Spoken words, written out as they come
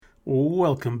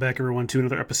Welcome back, everyone, to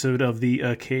another episode of The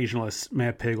Occasionalist.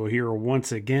 Matt Pagel here,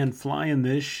 once again, flying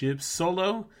this ship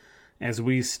solo as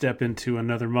we step into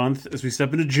another month, as we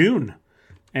step into June.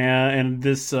 And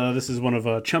this is one of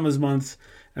Chumma's months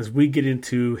as we get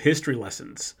into history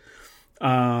lessons.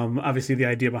 Obviously, the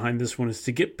idea behind this one is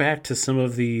to get back to some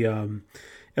of the,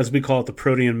 as we call it, the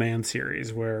Protean Man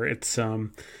series, where it's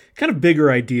kind of bigger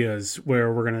ideas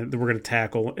where we're gonna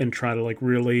tackle and try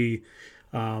to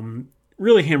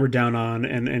really hammer down on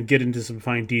and get into some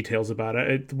fine details about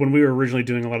it. When we were originally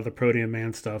doing a lot of the Protean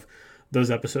Man stuff, those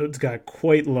episodes got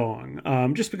quite long,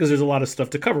 just because there's a lot of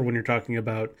stuff to cover when you're talking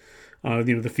about,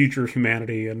 the future of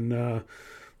humanity and,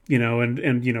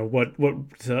 what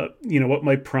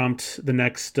might prompt the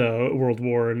next world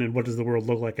war and what does the world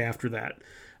look like after that.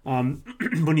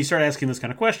 When you start asking those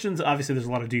kind of questions, obviously there's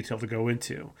a lot of detail to go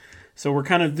into. So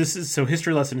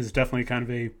History Lesson is definitely kind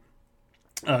of a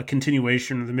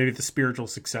continuation, or maybe the spiritual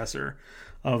successor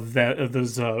of that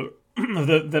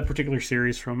particular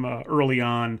series from early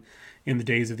on in the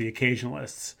days of the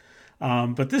Occasionalists.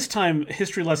 But this time,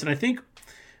 History Lesson, I think,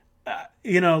 I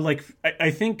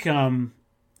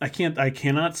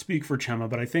cannot speak for Chema,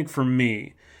 but I think for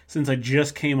me, since I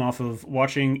just came off of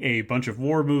watching a bunch of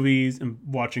war movies and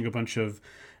watching a bunch of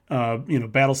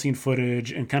battle scene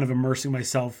footage and kind of immersing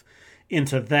myself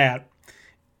into that,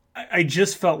 I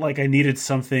just felt like I needed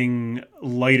something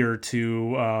lighter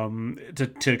to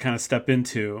kind of step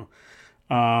into,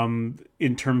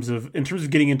 in terms of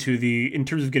getting into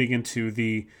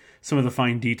the some of the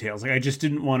fine details. Like, I just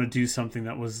didn't want to do something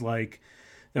that was going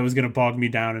to bog me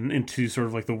down into sort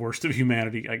of like the worst of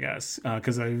humanity, I guess,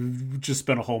 because I just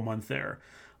spent a whole month there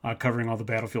covering all the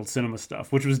Battlefield Cinema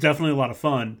stuff, which was definitely a lot of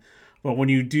fun. But when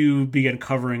you do begin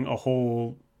covering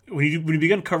when you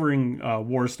begin covering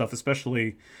war stuff,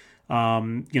 especially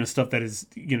stuff that is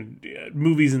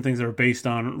movies and things that are based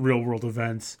on real world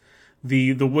events,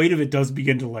 the weight of it does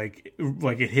begin to like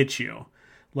it hits you,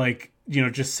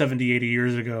 just 70, 80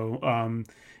 years ago,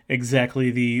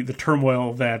 exactly the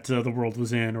turmoil that the world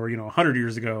was in, or 100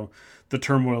 years ago, the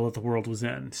turmoil that the world was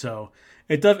in. So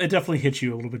it definitely hits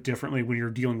you a little bit differently when you're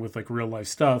dealing with like real life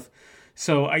stuff.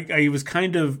 So I was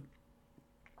kind of.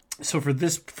 So for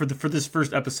this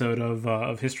first episode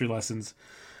of History Lessons,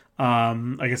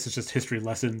 I guess it's just History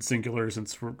Lesson singular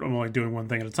since I'm only doing one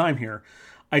thing at a time here.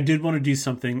 I did want to do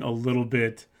something a little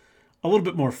bit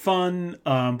more fun,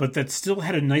 but that still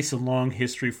had a nice and long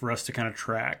history for us to kind of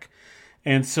track.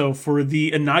 And so for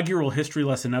the inaugural History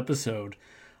Lesson episode,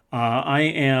 I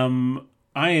am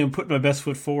putting my best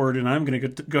foot forward, and I'm going to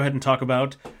go ahead and talk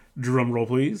about, drum roll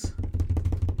please.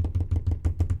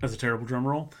 That's a terrible drum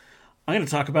roll. I'm going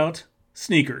to talk about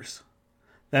sneakers.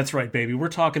 That's right, baby. We're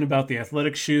talking about the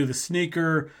athletic shoe, the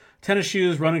sneaker, tennis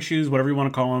shoes, running shoes, whatever you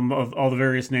want to call them, of all the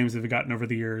various names they've gotten over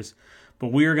the years.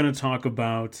 But we are going to talk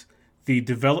about the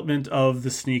development of the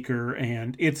sneaker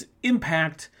and its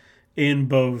impact in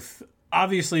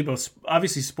obviously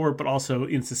sport, but also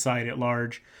in society at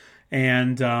large.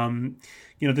 And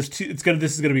this is going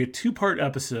to be a two-part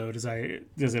episode, as I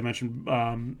mentioned.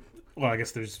 I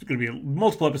guess there's going to be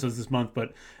multiple episodes this month,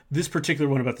 but this particular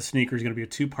one about the sneaker is going to be a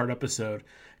two-part episode,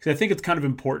 because I think it's kind of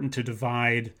important to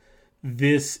divide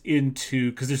this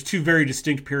into, because there's two very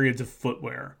distinct periods of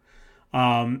footwear.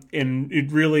 And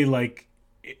it really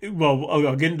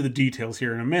I'll get into the details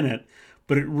here in a minute,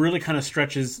 but it really kind of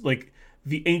stretches, like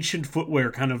the ancient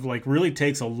footwear kind of like really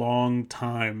takes a long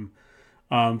time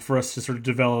for us to sort of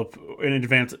develop and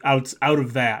advance out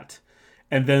of that.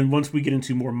 And then once we get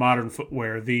into more modern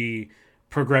footwear, the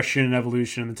progression and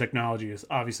evolution and the technology is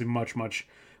obviously much, much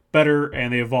better,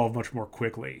 and they evolve much more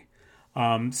quickly.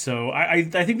 So I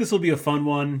think this will be a fun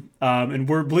one. And I'm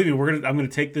going to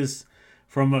take this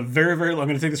from a very, very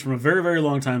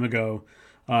long time ago,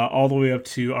 all the way up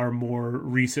to our more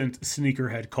recent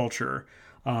sneakerhead culture,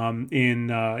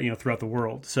 throughout the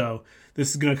world. So this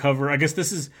is going to cover, I guess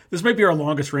this might be our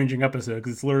longest ranging episode,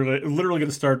 because it's literally going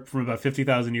to start from about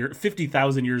 50,000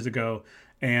 years ago,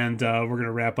 and we're going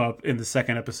to wrap up in the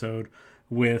second episode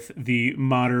with the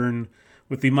modern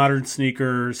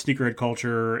sneakerhead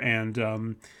culture, and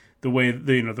the way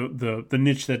the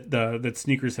niche that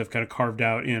sneakers have kind of carved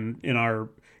out in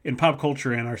pop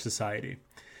culture and our society.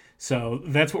 So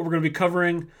that's what we're going to be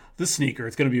covering, the sneaker.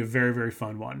 It's going to be a very, very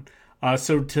fun one.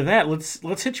 So to that,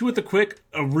 let's hit you with a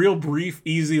real brief,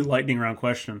 easy lightning round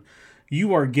question.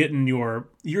 You're getting your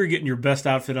best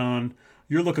outfit on.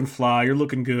 You're looking fly. You're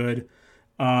looking good.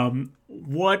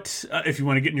 What if you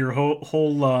want to get in your if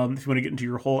you want to get into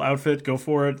your whole outfit, go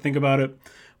for it. Think about it.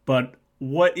 But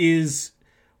what is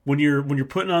when you're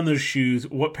putting on those shoes,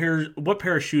 what pair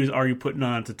of shoes are you putting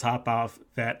on to top off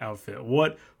that outfit?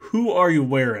 Who are you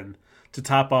wearing to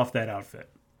top off that outfit?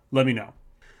 Let me know.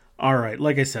 All right,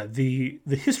 like I said, the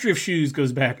history of shoes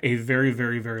goes back a very,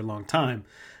 very, very long time,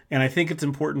 and I think it's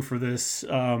important for this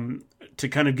to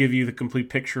kind of give you the complete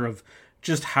picture of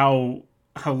just how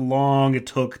long it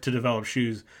took to develop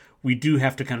shoes. We do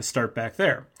have to kind of start back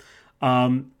there,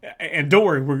 and don't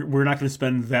worry, we're not going to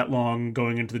spend that long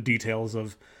going into the details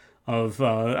of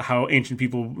how ancient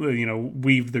people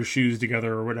weave their shoes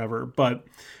together or whatever, but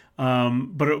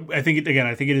I think it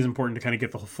is important to kind of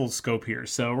get the full scope here.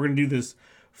 So we're going to do this.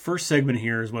 First segment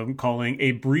here is what I'm calling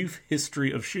a brief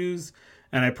history of shoes,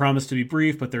 and I promise to be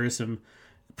brief, but there is some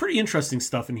pretty interesting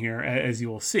stuff in here, as you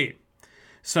will see.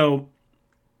 So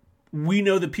we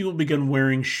know that people began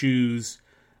wearing shoes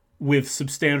with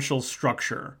substantial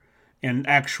structure and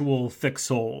actual thick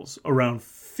soles around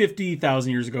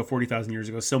 50,000 years ago, 40,000 years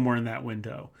ago, somewhere in that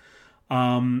window.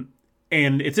 And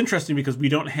it's interesting because we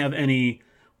don't have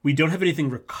anything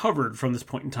recovered from this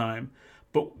point in time.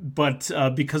 But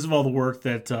because of all the work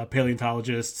that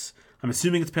paleontologists, I'm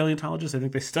assuming it's paleontologists, I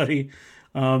think they study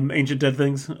ancient dead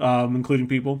things, including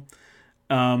people.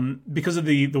 Because of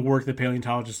the work that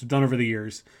paleontologists have done over the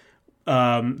years,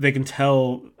 they can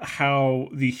tell how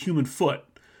the human foot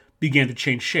began to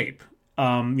change shape.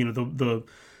 The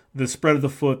spread of the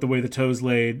foot, the way the toes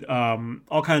laid,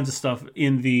 all kinds of stuff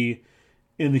in the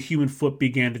human foot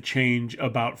began to change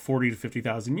about 40 to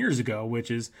 50,000 years ago,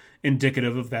 which is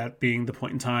indicative of that being the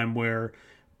point in time where,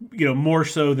 more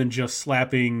so than just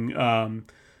slapping,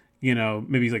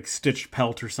 maybe like stitched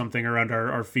pelt or something around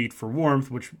our feet for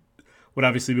warmth, which would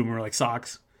obviously be more like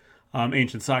socks,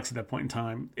 ancient socks at that point in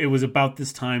time. It was about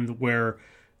this time where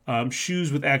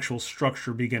shoes with actual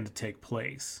structure began to take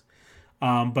place.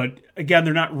 But again,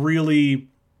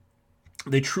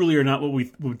 they truly are not what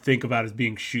we would think about as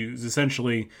being shoes.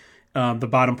 Essentially, the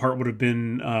bottom part would have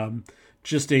been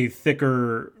just a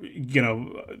thicker,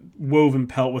 woven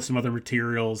pelt with some other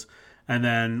materials, and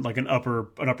then like an upper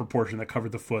portion that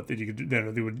covered the foot that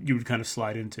you would kind of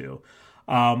slide into.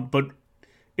 But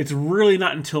it's really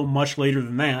not until much later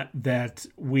than that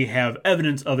we have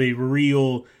evidence of a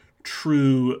real,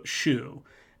 true shoe.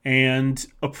 And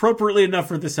appropriately enough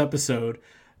for this episode,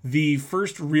 the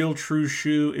first real true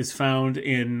shoe is found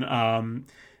during an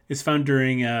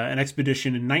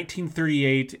expedition in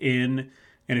 1938 and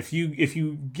if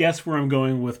you guess where I'm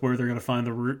going with where they're going to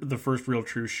find the first real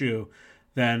true shoe,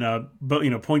 then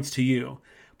points to you.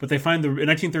 But in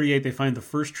 1938 they find the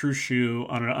first true shoe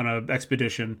on an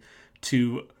expedition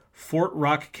to Fort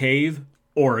Rock Cave,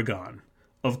 Oregon.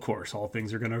 Of course, all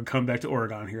things are going to come back to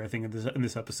Oregon here, I think, in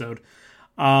this episode.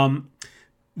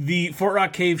 The Fort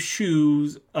Rock Cave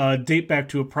shoes date back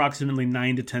to approximately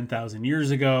 9,000 to 10,000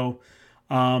 years ago.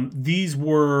 These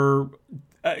were,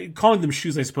 calling them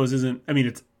shoes, I suppose,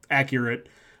 it's accurate,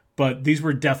 but these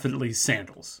were definitely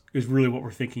sandals, is really what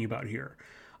we're thinking about here.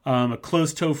 A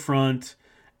closed-toe front,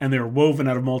 and they were woven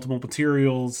out of multiple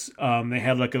materials. They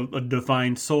had like a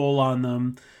defined sole on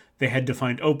them. They had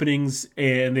defined openings,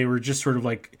 and they were just sort of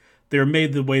like, they were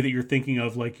made the way that you're thinking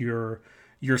of like your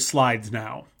slides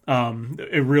now.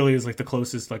 It really is like the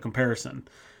closest like comparison.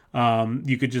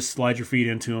 You could just slide your feet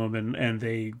into them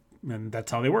and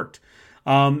that's how they worked.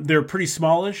 They're pretty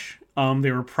smallish.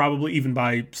 They were probably, even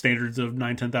by standards of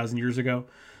 10,000 years ago,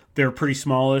 they're pretty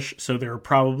smallish. So they were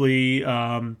probably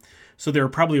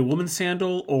a woman's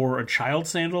sandal or a child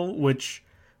sandal, which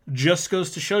just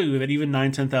goes to show you that even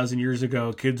 10,000 years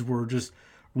ago, kids were just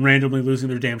randomly losing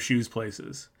their damn shoes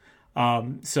places.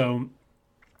 So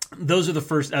those are the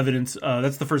first evidence.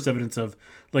 That's the first evidence of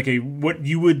like what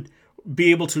you would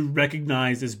be able to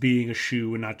recognize as being a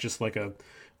shoe and not just like a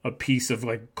piece of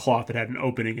like cloth that had an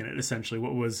opening in it. Essentially,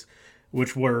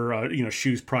 which were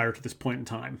shoes prior to this point in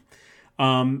time.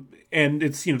 And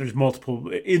it's there's multiple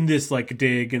in this like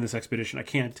dig in this expedition. I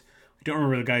don't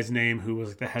remember the guy's name who was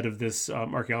like the head of this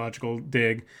archaeological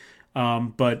dig,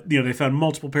 but they found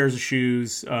multiple pairs of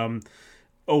shoes.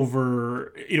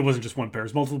 It wasn't just one pair, it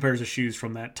was multiple pairs of shoes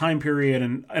from that time period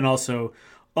and also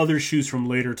other shoes from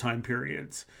later time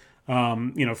periods,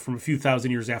 from a few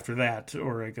thousand years after that,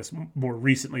 or I guess more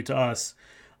recently to us.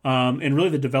 And really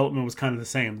the development was kind of the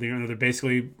same. They're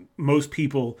basically, most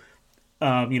people,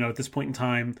 at this point in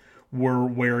time were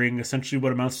wearing essentially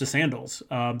what amounts to sandals,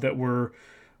 that were,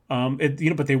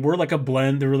 but they were like a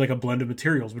blend. They were like a blend of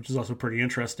materials, which is also pretty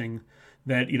interesting.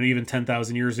 That even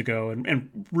 10,000 years ago,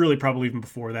 and really probably even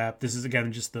before that, this is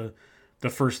again just the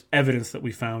first evidence that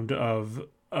we found of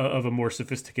a more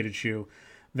sophisticated shoe.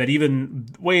 That even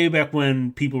way back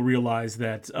when people realized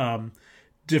that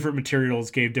different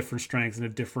materials gave different strengths and a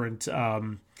different,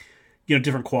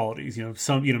 different qualities.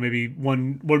 Some, maybe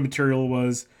one material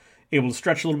was able to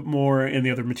stretch a little bit more, and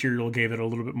the other material gave it a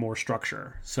little bit more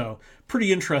structure. So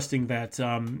pretty interesting that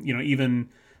even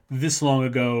this long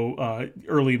ago,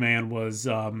 early man was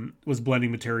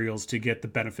blending materials to get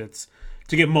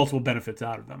multiple benefits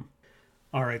out of them.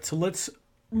 All right, so let's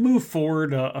move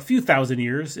forward a few thousand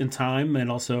years in time,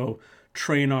 and also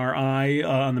train our eye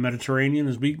on the Mediterranean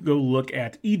as we go look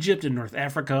at Egypt and North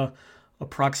Africa,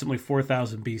 approximately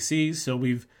 4000 BC. So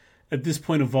we've at this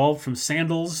point evolved from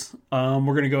sandals. We're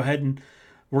going to go ahead and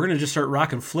we're going to just start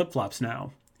rocking flip-flops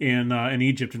now in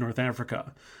Egypt and North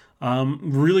Africa.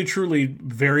 Really, truly,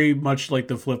 very much like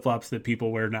the flip-flops that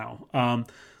people wear now.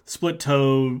 Split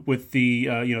toe with the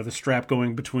the strap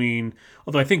going between.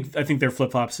 Although I think their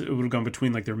flip-flops it would have gone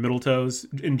between like their middle toes,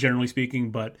 in generally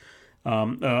speaking, but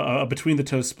between the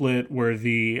toe split where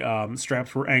the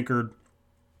straps were anchored,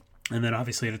 and then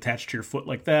obviously it attached to your foot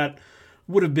like that.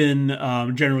 Would have been,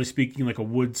 generally speaking, like a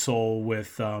wood sole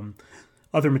with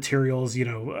other materials,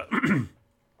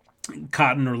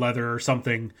 cotton or leather or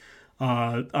something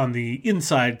on the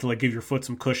inside to like give your foot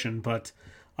some cushion. But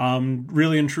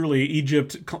really and truly,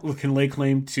 Egypt can lay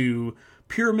claim to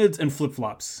pyramids and flip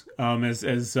flops as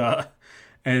their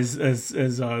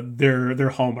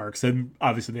hallmarks, and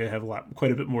obviously they have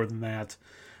quite a bit more than that.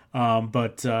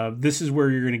 But this is where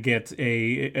you're going to get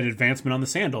an advancement on the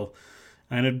sandal,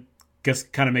 and it guess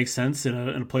kind of makes sense in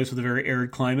a place with a very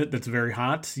arid climate that's very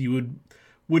hot. You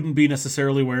wouldn't be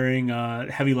necessarily wearing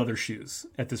heavy leather shoes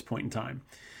at this point in time.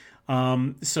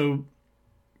 So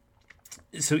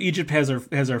Egypt has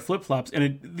our flip flops,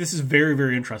 and this is very,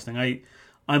 very interesting.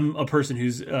 I'm a person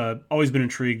who's always been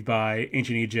intrigued by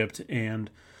ancient Egypt and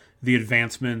the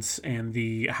advancements and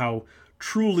how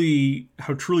truly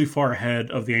far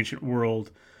ahead of the ancient world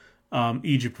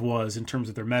Egypt was in terms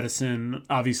of their medicine,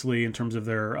 obviously in terms of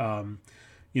their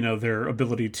their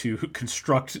ability to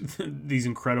construct these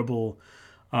incredible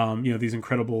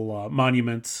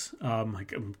monuments,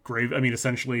 like grave. I mean,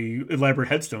 essentially elaborate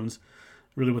headstones.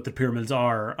 Really, what the pyramids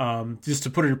are. Just to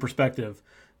put it in perspective,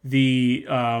 the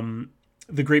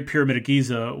Great Pyramid of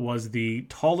Giza was the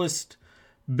tallest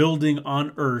building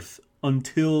on Earth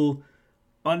until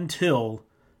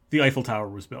the Eiffel Tower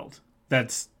was built.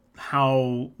 That's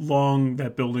how long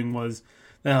that building was.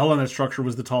 How long that structure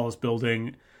was the tallest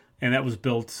building, and that was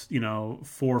built 4,000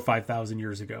 or 5,000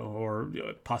 years ago, or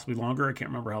possibly longer. I can't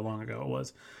remember how long ago it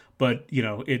was, but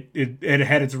it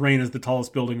had its reign as the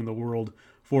tallest building in the world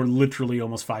for literally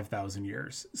almost 5,000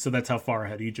 years. So that's how far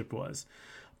ahead Egypt was.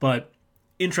 But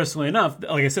interestingly enough,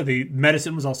 like I said, the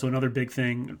medicine was also another big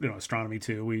thing. Astronomy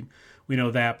too. We know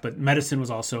that, but medicine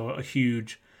was also a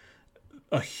huge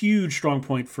strong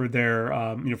point for their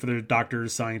for their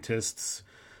doctors, scientists.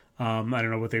 I don't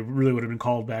know what they really would have been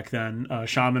called back then,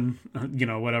 shaman,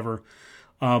 whatever.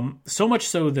 So much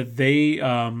so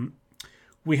that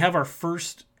we have our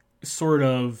first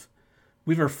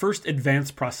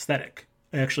advanced prosthetic.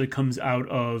 It actually comes out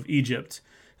of Egypt.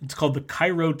 It's called the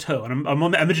Cairo toe, and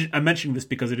I'm mentioning this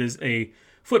because it is a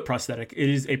foot prosthetic. It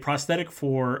is a prosthetic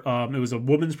for it was a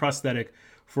woman's prosthetic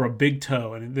for a big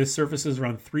toe, and this surfaces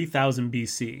around 3000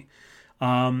 BC.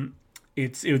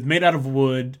 It was made out of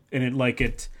wood, and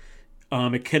it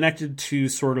connected to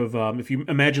sort of if you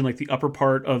imagine like the upper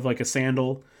part of like a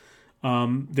sandal,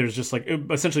 there's just like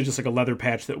essentially just like a leather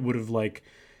patch that would have like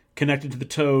connected to the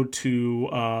toe to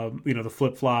the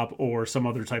flip flop or some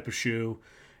other type of shoe,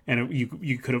 and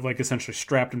you could have like essentially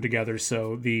strapped them together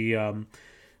so the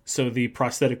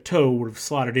prosthetic toe would have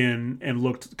slotted in and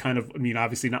looked kind of,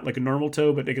 obviously not like a normal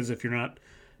toe, but because if you're not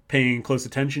paying close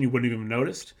attention, you wouldn't even have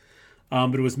noticed.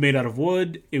 But it was made out of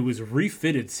wood. It was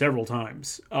refitted several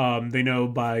times. They know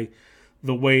by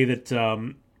the way that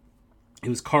it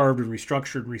was carved and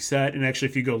restructured and reset. And actually,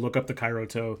 if you go look up the Cairo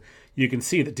toe, you can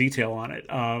see the detail on it.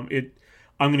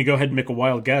 I'm going to go ahead and make a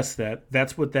wild guess that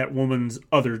that's what that woman's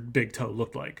other big toe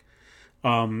looked like.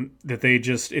 That they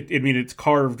just, it's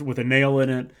carved with a nail in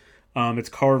it. It's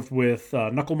carved with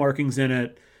knuckle markings in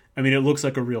it. It looks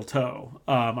like a real toe.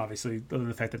 Obviously, other than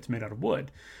the fact that it's made out of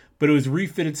wood. But it was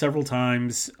refitted several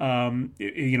times.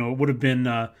 It would have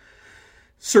been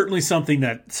certainly something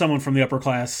that someone from the upper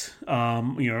class,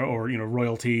 or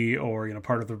royalty, or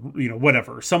part of the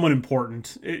whatever, someone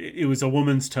important. It was a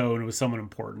woman's toe, and it was someone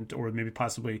important, or maybe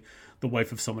possibly the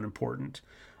wife of someone important.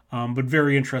 But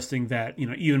very interesting that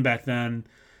even back then,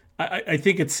 I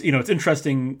think it's it's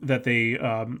interesting that they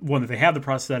that they have the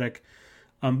prosthetic.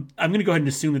 I'm going to go ahead and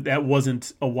assume that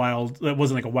wasn't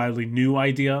like a wildly new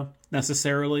idea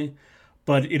necessarily,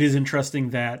 but it is interesting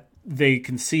that they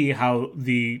can see how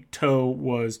the toe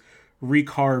was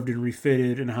recarved and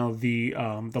refitted, and how the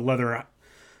leather I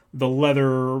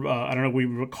don't know what we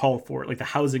would call it for it, like the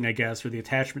housing, I guess, or the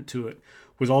attachment to it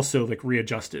was also like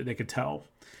readjusted. They could tell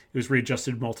it was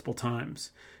readjusted multiple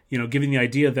times. Giving the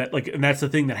idea that and that's the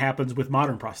thing that happens with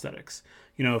modern prosthetics.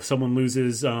 If someone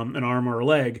loses an arm or a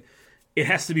leg, it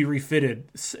has to be refitted.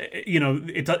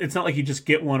 It's not like you just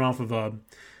get one off of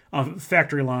a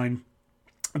factory line,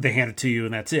 they hand it to you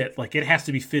and that's it. Like, it has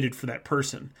to be fitted for that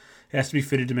person. It has to be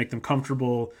fitted to make them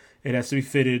comfortable. It has to be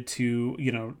fitted to,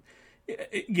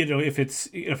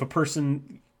 if a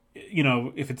person,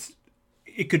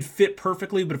 it could fit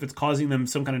perfectly, but if it's causing them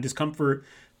some kind of discomfort,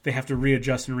 they have to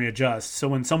readjust and readjust. So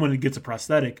when someone gets a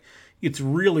prosthetic, it's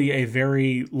really a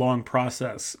very long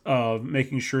process of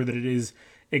making sure that it is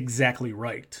exactly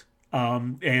right.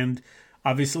 And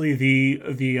obviously the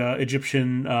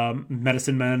Egyptian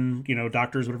medicine men,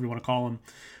 doctors, whatever you want to call them,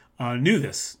 knew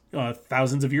this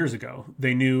thousands of years ago.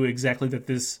 They knew exactly that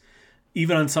this,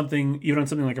 even on something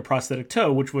like a prosthetic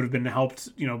toe, which would have been helped,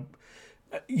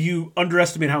 you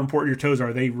underestimate how important your toes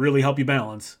are. They really help you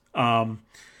balance.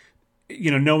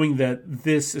 Knowing that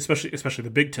this, especially the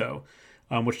big toe,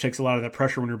 which takes a lot of that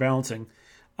pressure when you're balancing,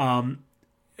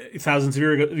 thousands of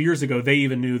years ago, they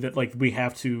even knew that we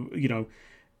have to,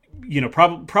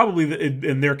 probably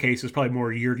in their case, it's probably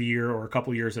more year to year or a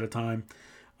couple years at a time,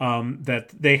 that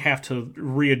they have to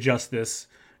readjust this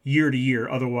year to year.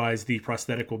 Otherwise, the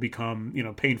prosthetic will become,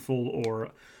 painful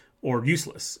or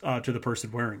useless to the person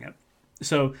wearing it.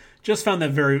 So, just found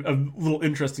that a little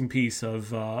interesting piece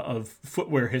of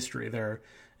footwear history there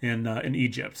in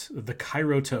Egypt, the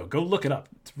Cairo toe. Go look it up;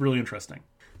 it's really interesting.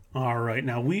 All right,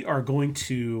 now we are going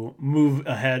to move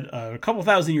ahead a couple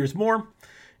thousand years more,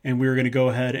 and we're going to go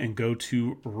ahead and go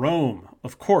to Rome.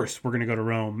 Of course, we're going to go to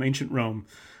Rome, ancient Rome.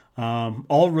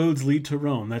 All roads lead to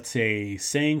Rome. That's a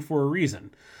saying for a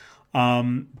reason.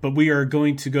 But we are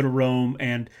going to go to Rome,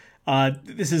 and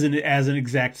this isn't as an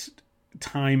exact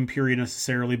time period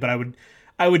necessarily, but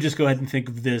I would just go ahead and think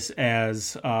of this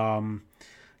as when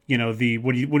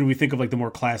we think of the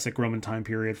more classic Roman time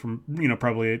period from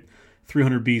probably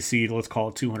 300 BC to, let's call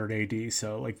it, 200 AD.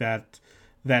 So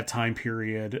that time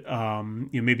period.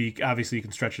 Maybe obviously you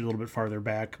can stretch it a little bit farther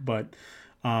back, but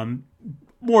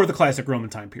more of the classic Roman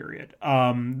time period.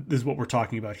 This is what we're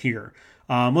talking about here.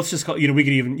 Let's just call you could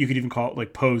even call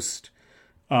it post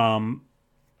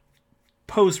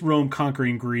Rome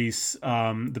conquering Greece.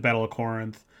 The Battle of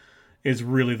Corinth is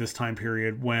really this time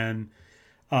period when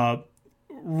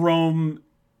Rome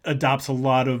adopts a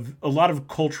lot of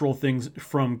cultural things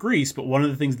from Greece, but one of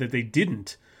the things that they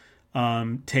didn't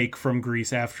take from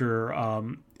Greece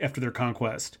after their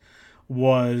conquest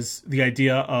was the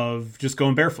idea of just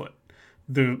going barefoot.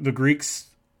 The Greeks,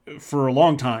 for a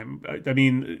long time, I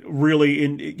mean,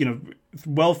 really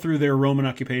well through their Roman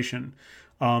occupation,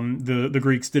 the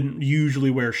Greeks didn't usually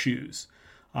wear shoes.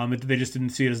 They just didn't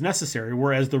see it as necessary.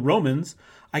 Whereas the Romans,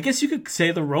 I guess you could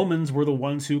say the Romans were the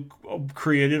ones who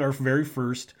created our very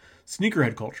first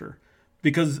sneakerhead culture,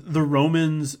 because the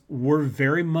Romans were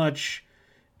very much,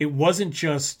 it wasn't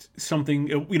just something,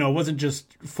 it wasn't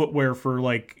just footwear for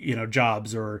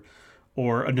jobs or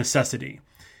a necessity.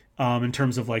 In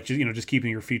terms of just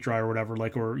keeping your feet dry or whatever,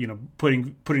 or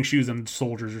putting shoes on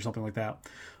soldiers or something like that.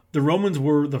 The Romans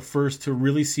were the first to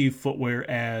really see footwear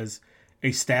as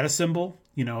a status symbol,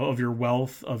 of your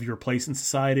wealth, of your place in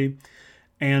society.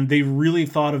 And they really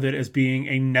thought of it as being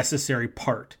a necessary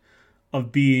part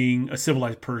of being a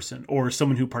civilized person, or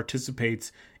someone who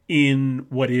participates in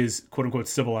what is quote unquote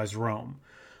civilized Rome.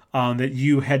 That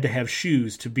you had to have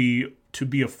shoes to be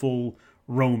a full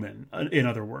Roman, in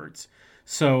other words.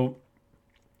 So,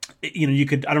 you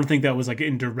could, I don't think that was a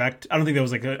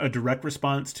direct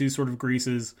response to sort of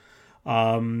Greece's,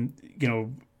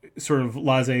 sort of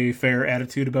laissez-faire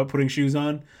attitude about putting shoes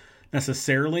on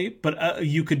necessarily. But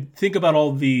you could think about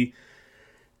all the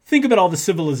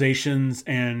civilizations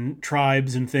and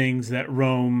tribes and things that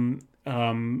Rome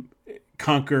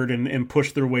conquered and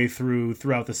pushed their way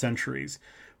throughout the centuries.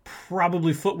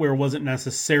 Probably footwear wasn't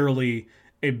necessarily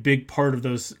a big part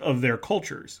of their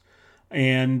cultures.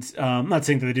 And I'm not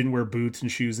saying that they didn't wear boots and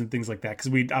shoes and things like that,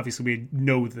 because we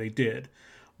know that they did.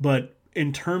 But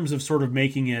in terms of sort of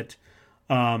making it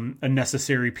a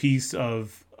necessary piece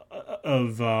of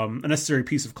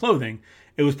clothing,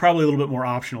 it was probably a little bit more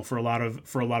optional for a lot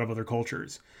of other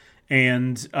cultures.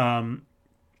 And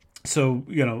so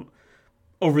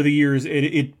over the years,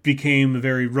 it became a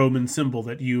very Roman symbol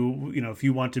that if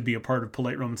you want to be a part of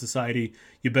polite Roman society,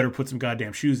 you better put some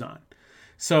goddamn shoes on.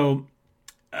 So.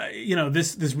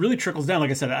 This really trickles down. Like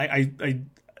I said,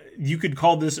 you could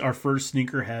call this our first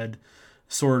sneakerhead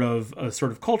sort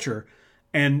of culture,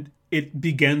 and it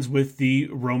begins with the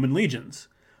Roman legions.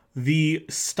 The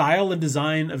style and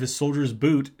design of his soldier's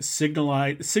boot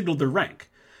signaled their rank,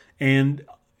 and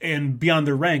beyond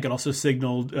their rank, it also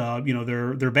signaled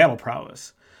their battle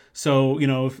prowess. So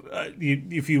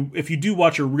if you do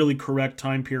watch a really correct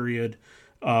time period,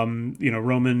 Roman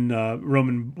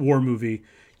war movie,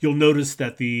 you'll notice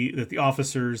that the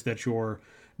officers, that your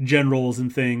generals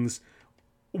and things,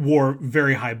 wore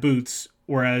very high boots,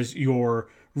 whereas your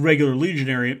regular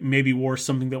legionary maybe wore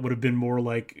something that would have been more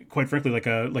like, quite frankly,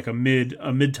 like a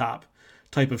mid top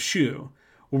type of shoe.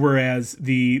 Whereas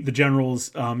the generals,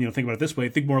 think about it this way: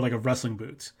 think more like of wrestling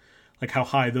boots, like how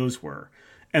high those were,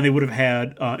 and they would have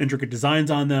had intricate designs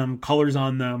on them, colors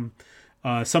on them,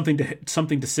 something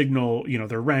to signal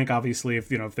their rank. Obviously, if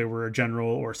they were a general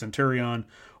or a centurion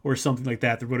or something like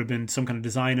that, there would have been some kind of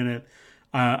design in it.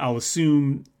 I'll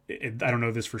assume, I don't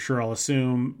know this for sure, I'll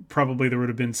assume probably there would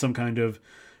have been some kind of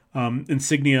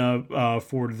insignia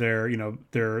for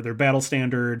their battle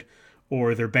standard,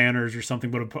 or their banners or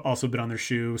something would have also been on their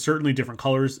shoe. Certainly different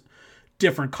colors,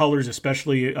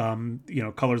 especially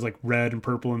colors like red and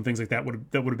purple and things like that would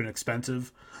have been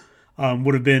expensive.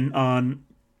 Would have been on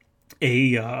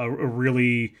a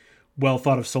really well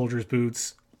thought of soldier's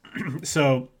boots.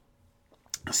 So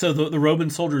the Roman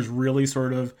soldiers really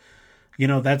sort of,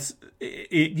 that's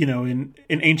it, in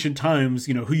ancient times,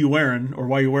 who you wearing or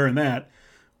why you wearing that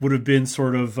would have been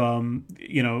sort of, it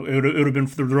would have been,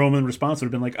 the Roman response would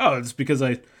have been like, oh, it's because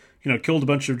I, killed a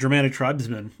bunch of Germanic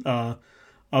tribesmen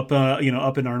up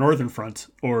in our northern front,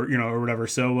 or whatever.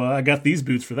 So I got these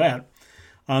boots for that.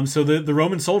 So the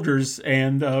Roman soldiers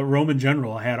and Roman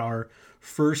general had our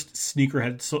first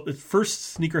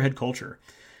sneakerhead culture,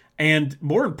 and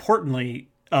more importantly,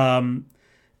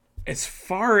 as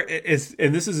far as,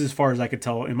 and this is as far as I could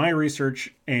tell in my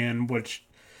research, and which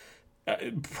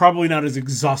probably not as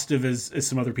exhaustive as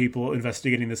some other people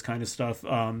investigating this kind of stuff,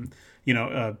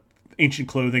 ancient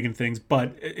clothing and things.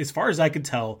 But as far as I could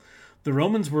tell, the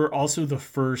Romans were also the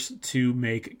first to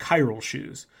make chiral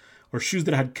shoes, or shoes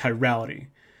that had chirality.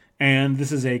 And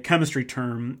this is a chemistry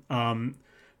term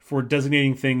for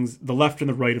designating things, the left and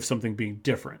the right of something being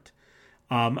different.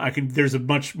 There's a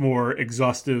much more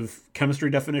exhaustive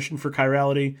chemistry definition for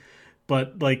chirality,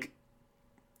 but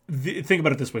think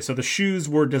about it this way. So the shoes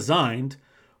were designed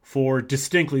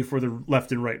distinctly for the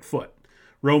left and right foot.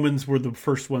 Romans were the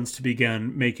first ones to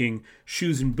begin making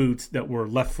shoes and boots that were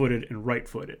left-footed and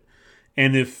right-footed.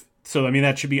 And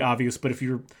that should be obvious, but if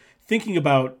you're thinking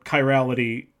about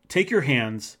chirality, take your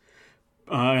hands,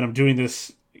 and I'm doing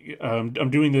this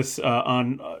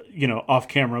on off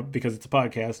camera because it's a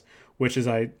podcast, which is,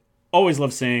 I always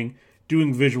love saying,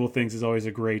 doing visual things is always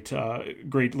a great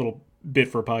little bit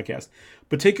for a podcast.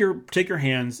 But take your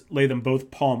hands, lay them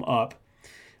both palm up,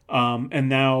 and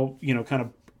now kind of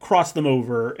cross them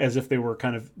over as if they were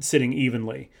kind of sitting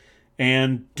evenly,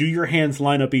 and do your hands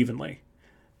line up evenly?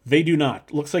 They do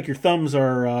not. Looks like your thumbs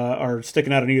are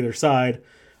sticking out on either side.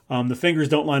 The fingers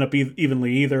don't line up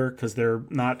evenly either, because they're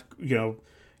not,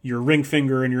 your ring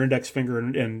finger and your index finger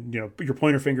and your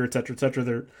pointer finger, et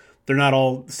cetera, they're not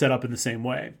all set up in the same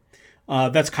way.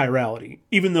 That's chirality.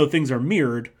 Even though things are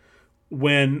mirrored,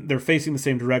 when they're facing the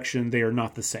same direction, they are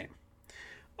not the same.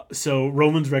 So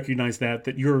Romans recognize that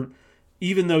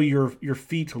even though your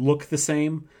feet look the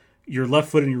same, your left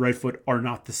foot and your right foot are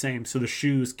not the same. So the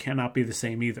shoes cannot be the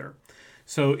same either.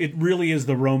 So it really is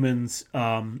the Romans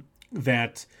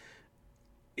that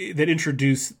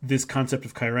introduced this concept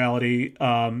of chirality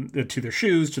to their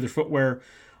shoes, to their footwear,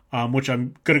 which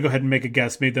I'm going to go ahead and make a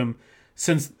guess made them,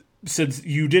 since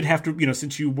you did have to,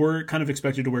 since you were kind of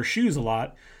expected to wear shoes a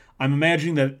lot, I'm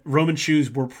imagining that Roman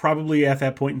shoes were probably at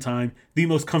that point in time the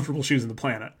most comfortable shoes on the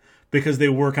planet, because they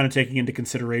were kind of taking into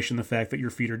consideration the fact that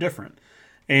your feet are different.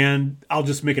 And I'll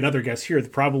just make another guess here,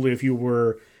 that probably if you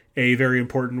were a very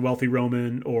important wealthy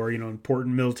Roman or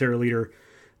important military leader,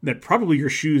 that probably your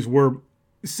shoes were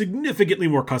significantly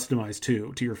more customized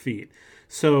to your feet.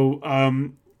 So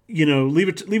leave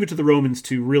it to the Romans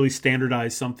to really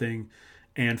standardize something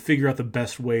and figure out the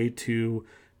best way to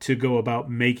go about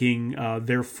making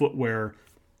their footwear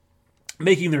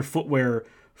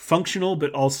functional,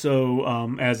 but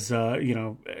also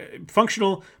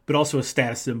functional, but also a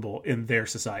status symbol in their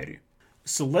society.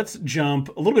 So let's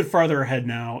jump a little bit farther ahead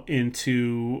now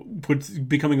into what's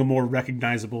becoming a more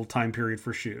recognizable time period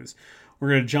for shoes. We're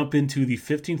going to jump into the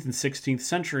 15th and 16th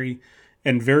century,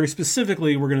 and very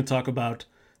specifically, we're going to talk about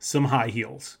some high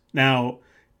heels. Now,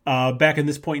 back in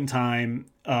this point in time,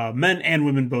 men and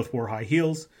women both wore high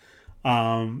heels.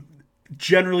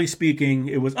 Generally speaking,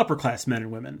 it was upper class men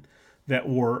and women that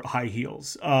wore high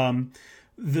heels.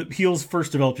 the heels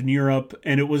first developed in Europe,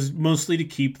 and it was mostly to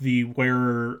keep the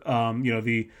wearer,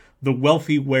 the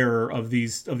wealthy wearer of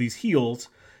these heels,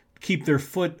 keep their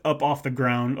foot up off the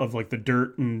ground of like the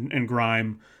dirt and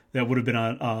grime that would have been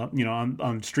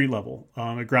on street level,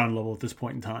 at ground level at this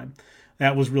point in time.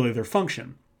 That was really their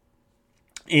function.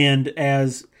 And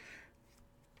as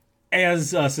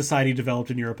society developed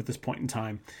in Europe at this point in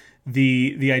time,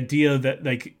 the idea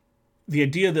that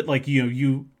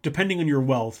you depending on your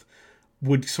wealth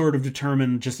would sort of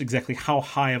determine just exactly how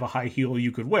high of a high heel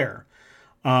you could wear.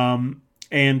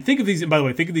 And think of these, and by the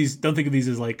way, don't think of these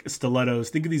as like stilettos.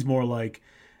 Think of these more like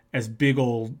as big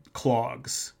old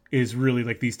clogs is really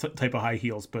like these type of high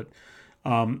heels. But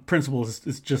principle is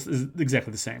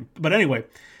exactly the same. But anyway,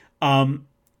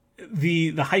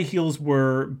 the high heels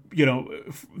were,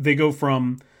 they go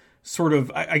from sort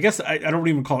of, I guess I don't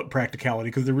even call it practicality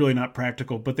because they're really not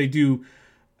practical, but they do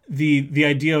the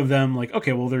idea of them like,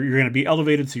 okay, well, you're going to be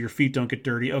elevated so your feet don't get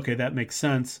dirty. Okay, that makes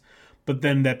sense. But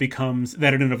then that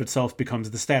in and of itself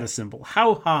becomes the status symbol.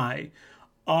 How high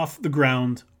off the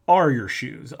ground are your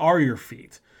shoes, are your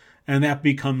feet? And that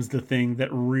becomes the thing that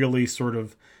really sort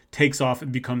of takes off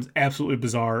and becomes absolutely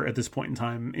bizarre at this point in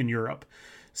time in Europe.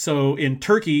 So in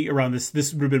Turkey, around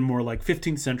this would have been more like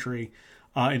 15th century.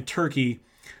 In Turkey,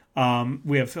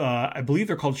 we have, I believe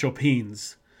they're called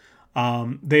chopins.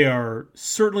 They are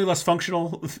certainly less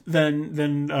functional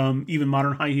than even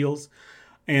modern high heels.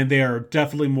 And they are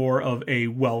definitely more of a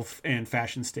wealth and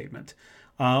fashion statement.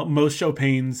 Most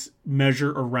chopins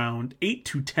measure around 8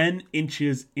 to 10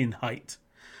 inches in height.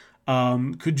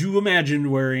 Could you imagine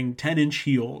wearing 10-inch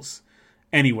heels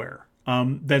anywhere?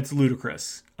 That's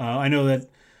ludicrous. I know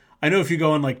if you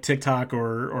go on like TikTok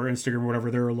or Instagram or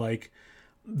whatever,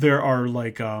 there are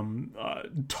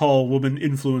tall woman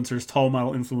influencers, tall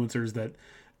model influencers that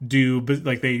do, but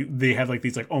like they have like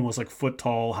these like almost like foot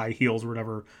tall high heels or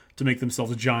whatever to make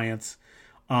themselves giants.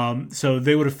 So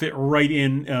they would have fit right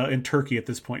in Turkey at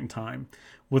this point in time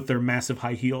with their massive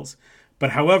high heels.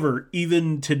 But however,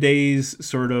 even today's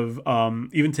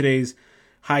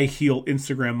high heel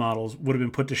Instagram models would have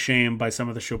been put to shame by some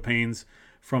of the chopins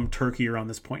from Turkey around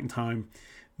this point in time.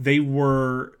 There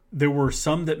were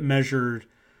some that measured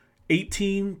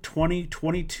 18, 20,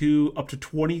 22, up to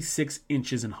 26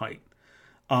 inches in height.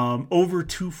 Over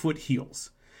 2-foot heels.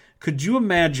 Could you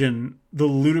imagine the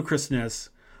ludicrousness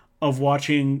of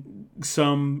watching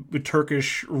some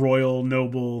Turkish royal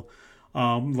noble,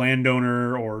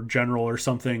 landowner or general or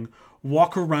something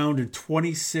walk around in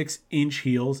 26-inch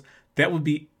heels? That would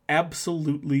be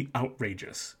absolutely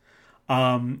outrageous.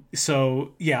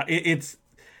 So yeah, it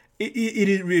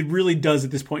really does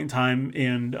at this point in time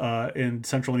in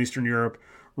Central and Eastern Europe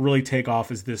really take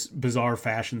off as this bizarre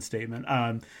fashion statement.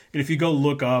 And if you go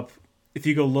look up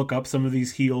some of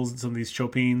these heels and some of these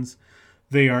chopins,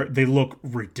 they look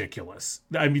ridiculous.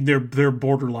 I mean, they're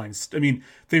borderline. I mean,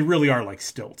 they really are like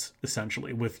stilts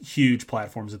essentially with huge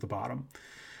platforms at the bottom.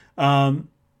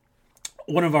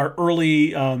 One of our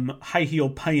early high heel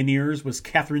pioneers was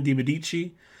Catherine de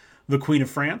Medici, the Queen of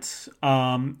France.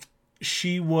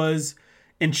 She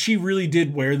really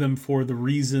did wear them for the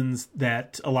reasons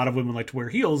that a lot of women like to wear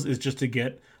heels, is just to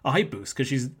get a height boost because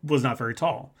she was not very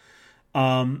tall.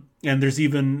 And there's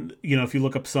even, if you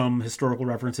look up some historical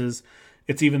references,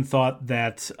 it's even thought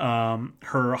that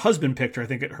her husband picked her. I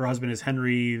think her husband is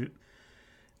Henry,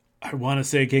 I want to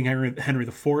say King Henry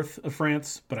IV of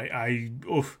France, but I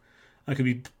could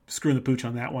be screwing the pooch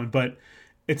on that one. But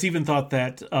it's even thought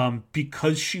that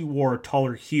because she wore a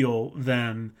taller heel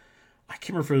than, I can't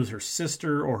remember if it was her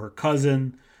sister or her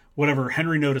cousin, whatever,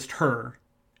 Henry noticed her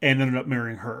and ended up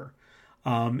marrying her.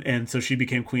 And so she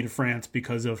became Queen of France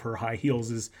because of her high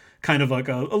heels, is kind of like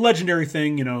a legendary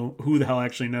thing. Who the hell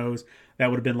actually knows? That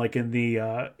would have been like in the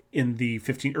early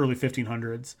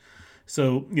 1500s.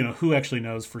 So, who actually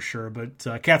knows for sure?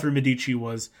 But Catherine de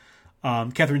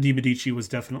Medici was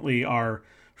definitely our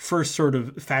first sort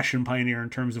of fashion pioneer in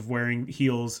terms of wearing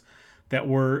heels that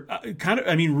were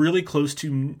really close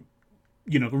to,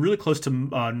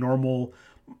 normal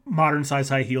modern size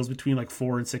high heels between like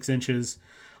 4 and 6 inches.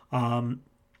 And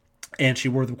she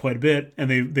wore them quite a bit, and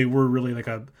they were really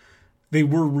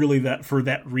that for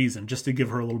that reason, just to give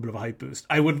her a little bit of a height boost.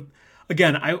 I would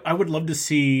love to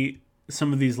see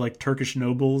some of these like Turkish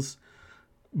nobles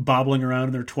bobbling around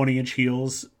in their 20-inch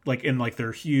heels, like in like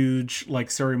their huge like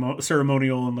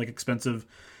ceremonial and like expensive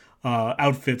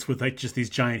outfits with like just these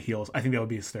giant heels. I think that would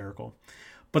be hysterical.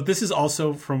 But this is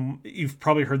also you've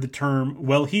probably heard the term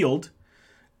well-heeled,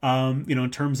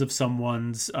 in terms of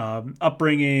someone's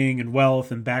upbringing and wealth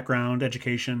and background,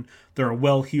 education. They're a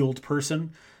well-heeled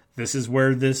person. This is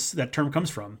where that term comes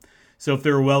from. So if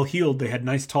they were well heeled, they had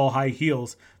nice tall high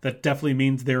heels, that definitely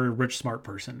means they're a rich smart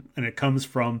person. And it comes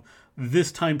from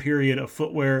this time period of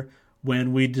footwear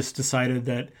when we just decided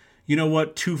that, you know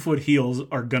what, 2-foot heels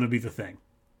are going to be the thing.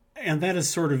 And that is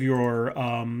sort of your,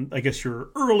 I guess, your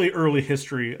early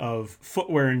history of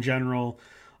footwear in general.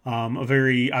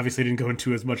 Obviously didn't go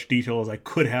into as much detail as I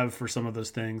could have for some of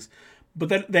those things, but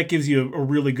that gives you a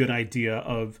really good idea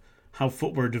of how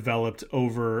footwear developed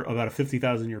over about a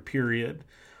 50,000 year period.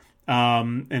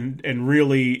 And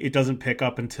really it doesn't pick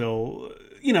up until,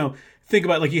 think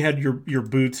about, like, you had your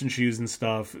boots and shoes and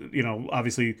stuff,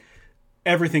 obviously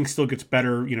everything still gets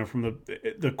better, from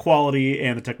the quality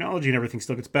and the technology, and everything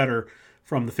still gets better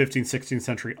from the 15th, 16th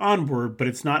century onward. But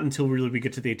it's not until really we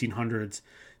get to the 1800s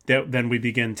that then we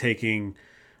begin taking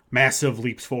massive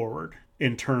leaps forward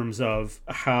in terms of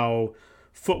how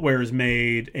footwear is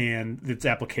made and its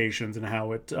applications, and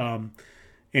how it,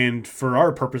 and for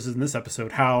our purposes in this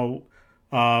episode, how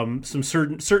some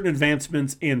certain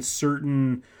advancements and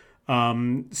certain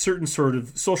sort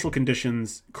of social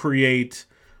conditions create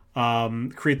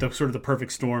the sort of the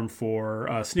perfect storm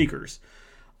for sneakers.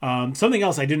 Something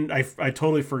else I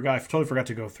totally forgot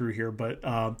to go through here, but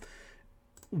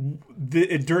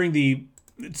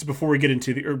it's before we get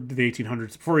into the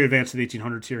 1800s, before we advance to the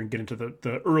 1800s here and get into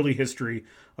the early history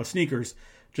of sneakers,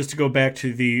 just to go back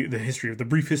to the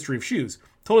brief history of shoes.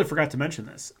 Totally forgot to mention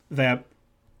this, that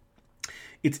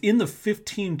it's in the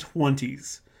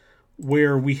 1520s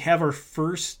where we have our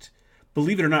first,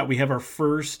 believe it or not, we have our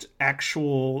first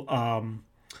actual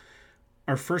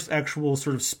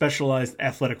sort of specialized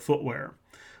athletic footwear.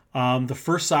 The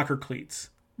first soccer cleats,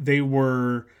 they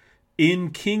were in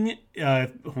King,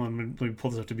 hold on, let me pull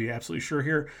this up to be absolutely sure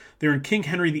here. They're in King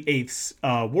Henry VIII's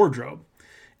wardrobe,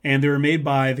 and they were made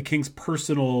by the king's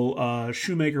personal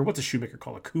shoemaker. What's a shoemaker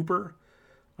called? A cooper?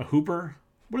 A hooper?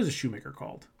 What is a shoemaker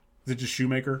called? Is it just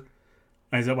shoemaker?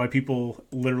 Is that why people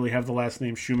literally have the last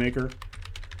name shoemaker?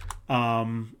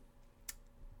 Cobbler.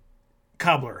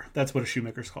 That's what a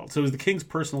shoemaker's called. So it was the king's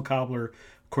personal cobbler,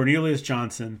 Cornelius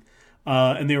Johnson,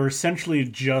 and they were essentially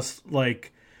just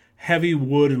like heavy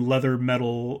wood and leather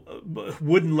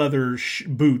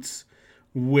boots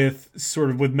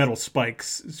with metal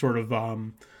spikes, sort of,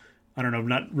 I don't know,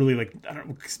 not really like,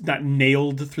 not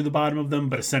nailed through the bottom of them,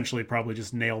 but essentially probably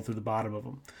just nailed through the bottom of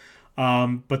them.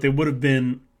 But they would have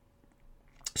been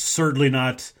certainly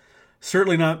not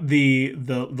the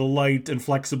light and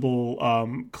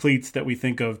flexible cleats that we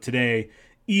think of today.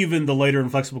 Even the lighter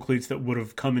and flexible cleats that would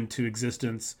have come into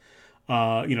existence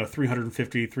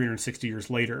 350, 360 years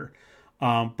later.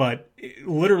 But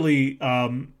literally,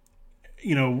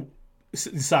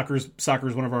 soccer is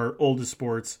one of our oldest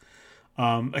sports.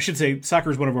 I should say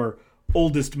soccer is one of our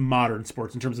oldest modern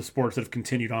sports in terms of sports that have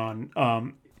continued on,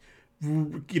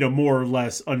 more or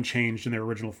less unchanged in their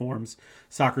original forms.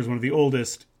 Soccer is one of the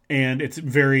oldest, and it's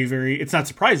very, very, it's not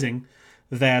surprising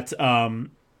that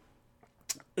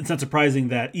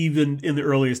even in the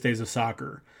earliest days of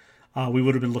soccer, we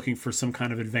would have been looking for some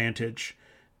kind of advantage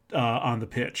on the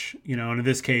pitch, and in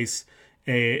this case,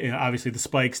 obviously the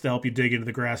spikes to help you dig into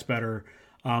the grass better,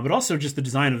 but also just the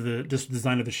design of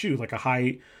the shoe, like a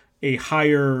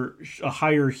higher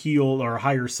heel or a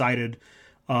higher sided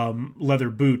leather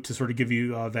boot to sort of give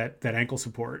you that ankle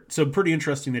support. So pretty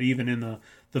interesting that even in the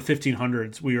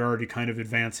 1500s, we were already kind of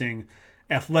advancing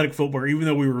athletic footwear, even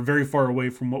though we were very far away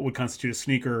from what would constitute a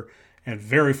sneaker and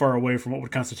very far away from what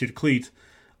would constitute a cleat.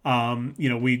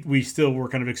 We still were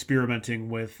kind of experimenting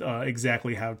with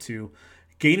exactly how to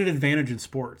gain an advantage in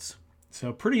sports.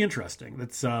 So pretty interesting.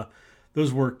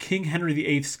 Those were King Henry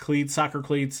VIII's cleats, soccer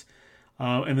cleats,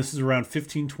 and this is around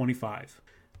 1525.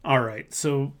 All right,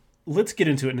 so let's get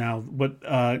into it now. What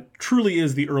truly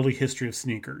is the early history of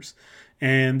sneakers,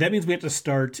 and that means we have to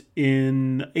start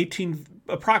in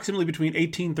approximately between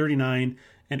 1839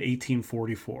 and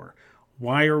 1844.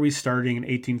 Why are we starting in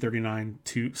 1839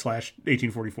 to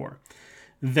 /1844?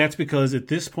 That's because at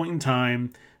this point in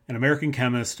time, an American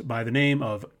chemist by the name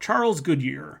of Charles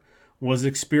Goodyear was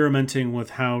experimenting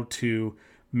with how to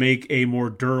make a more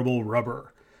durable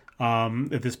rubber.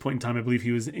 At this point in time, I believe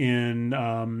he was in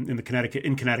Connecticut,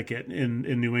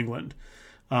 in New England,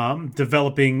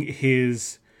 developing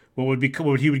his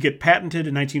what he would get patented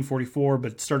in 1944,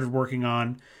 but started working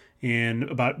on in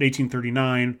about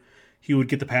 1839. He would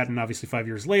get the patent, obviously, 5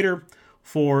 years later,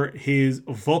 for his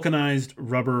vulcanized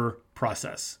rubber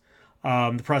process.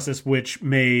 The process which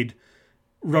made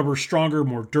rubber stronger,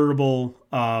 more durable.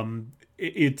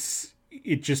 It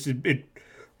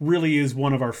really is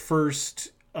one of our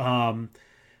first. We're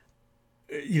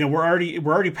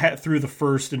already through the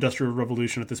first industrial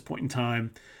revolution at this point in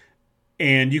time,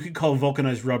 And you could call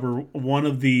vulcanized rubber one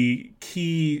of the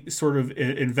key sort of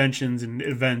inventions and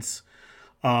events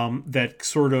that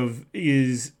sort of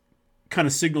is kind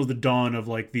of signals the dawn of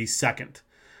like the second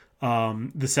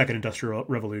industrial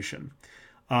revolution.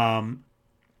 So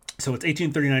it's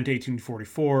 1839 to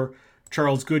 1844.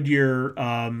 Charles Goodyear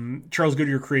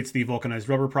creates the vulcanized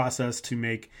rubber process to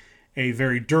make a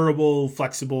very durable,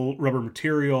 flexible rubber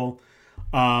material.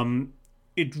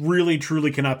 It really, truly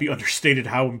cannot be understated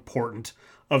how important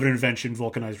of an invention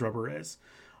vulcanized rubber is.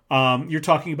 You're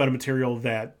talking about a material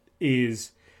that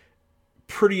is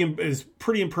pretty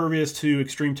impervious to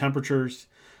extreme temperatures.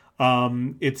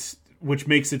 Which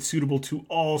makes it suitable to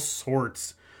all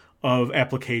sorts of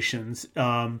applications.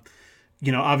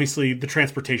 Obviously the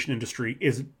transportation industry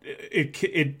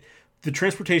the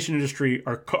transportation industry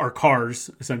are cars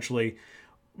essentially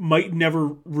might never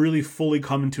really fully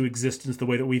come into existence the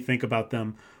way that we think about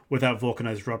them without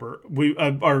vulcanized rubber. We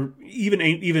are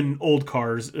even old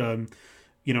cars, from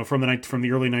the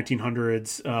early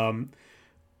 1900s,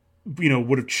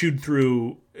 would have chewed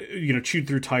through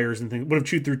tires and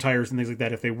things like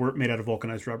that if they weren't made out of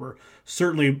vulcanized rubber.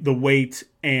 Certainly the weight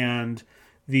and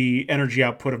the energy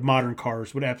output of modern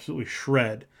cars would absolutely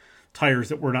shred tires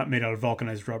that were not made out of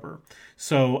vulcanized rubber.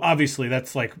 So obviously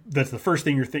that's the first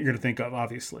thing you're going to think of,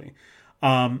 obviously.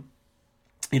 The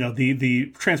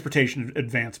transportation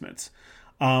advancements.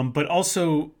 But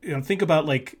also, think about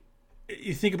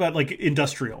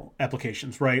industrial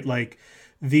applications, right? Like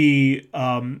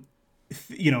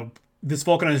this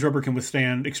vulcanized rubber can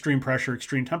withstand extreme pressure,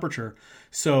 extreme temperature.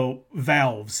 So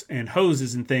valves and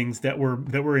hoses and things that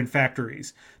were in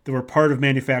factories, that were part of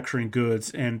manufacturing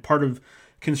goods and part of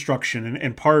construction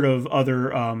and part of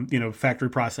other factory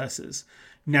processes,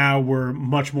 now were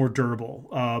much more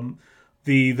durable.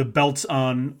 The belts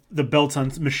on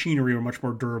machinery were much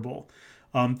more durable.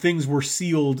 Things were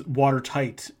sealed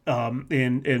watertight on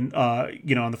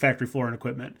the factory floor and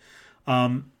equipment,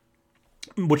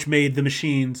 which made the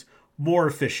machines more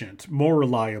efficient, more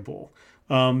reliable.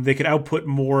 They could output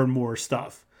more and more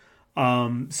stuff.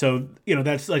 That's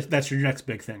your next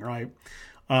big thing, right?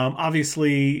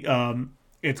 Obviously,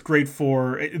 it's great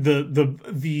for I don't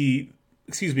want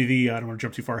to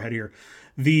jump too far ahead here.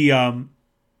 The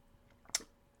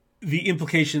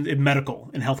implications in medical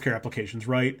and healthcare applications,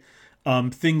 right?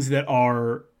 Things that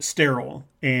are sterile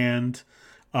and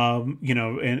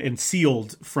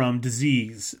sealed from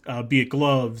disease, be it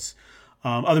gloves,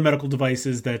 other medical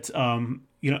devices that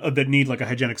that need like a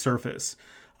hygienic surface.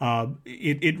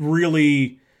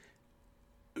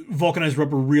 Vulcanized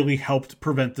rubber really helped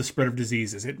prevent the spread of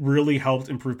diseases. It really helped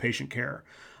improve patient care.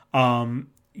 And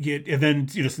then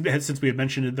since we had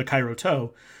mentioned the Cairo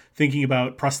toe, thinking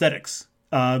about prosthetics,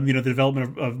 the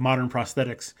development of modern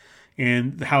prosthetics.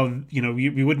 And how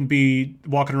we wouldn't be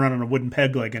walking around on a wooden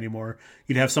peg leg anymore.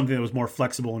 You'd have something that was more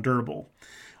flexible and durable.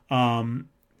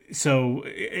 So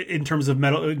in terms of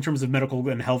medical and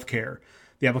healthcare,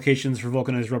 the applications for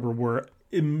vulcanized rubber were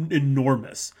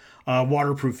enormous.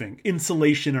 Waterproofing,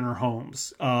 insulation in our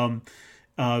homes,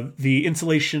 the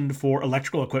insulation for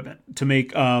electrical equipment to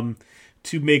make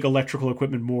electrical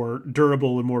equipment more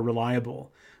durable and more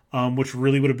reliable, which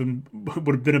really would have been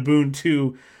a boon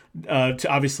to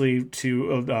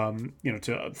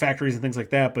factories and things like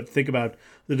that. But think about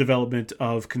the development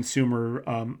of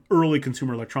early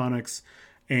consumer electronics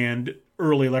and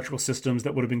early electrical systems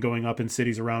that would have been going up in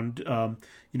cities around, in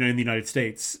the United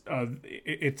States. I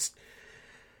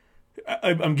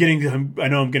know I'm getting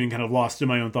kind of lost in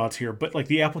my own thoughts here, but like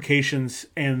the applications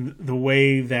and the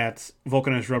way that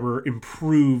vulcanized rubber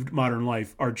improved modern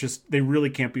life they really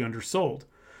can't be undersold.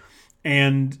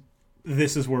 And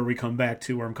this is where I'm coming back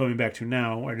to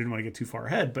now. I didn't want to get too far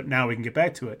ahead, but now we can get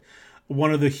back to it.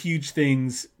 One of the huge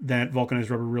things that vulcanized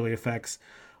rubber really affects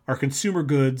are consumer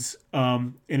goods,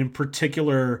 and in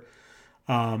particular,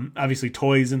 obviously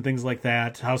toys and things like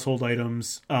that, household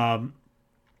items,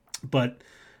 but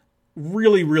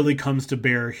really, really comes to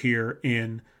bear here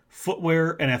in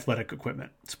footwear and athletic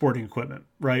equipment, sporting equipment,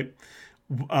 right?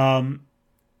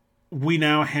 We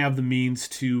now have the means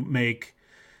to make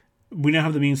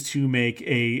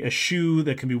a shoe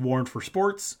that can be worn for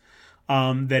sports,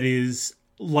 that is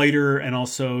lighter and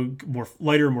also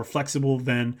more flexible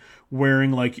than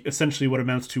wearing like essentially what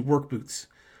amounts to work boots,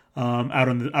 out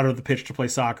on the pitch to play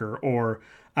soccer or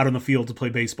out on the field to play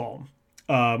baseball.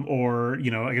 I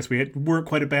guess we weren't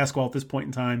quite at basketball at this point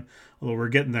in time, although we're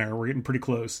getting there. We're getting pretty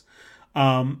close.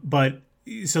 But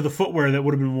so the footwear that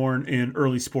would have been worn in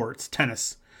early sports,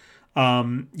 tennis,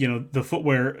 the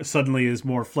footwear suddenly is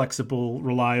more flexible,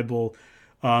 reliable.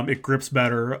 It grips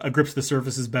better, grips the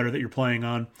surfaces better that you're playing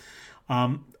on.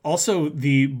 Also,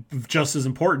 the just as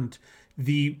important,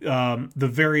 the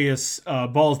various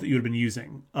balls that you had been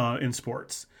using in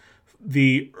sports.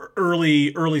 The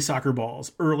early soccer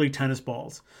balls, early tennis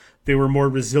balls, they were more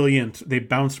resilient. They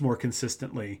bounced more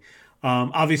consistently.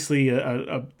 Obviously,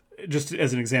 just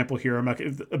as an example here,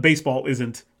 a baseball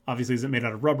isn't made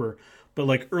out of rubber, but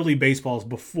like early baseballs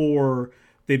before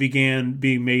they began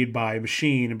being made by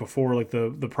machine and before like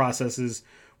the processes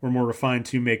were more refined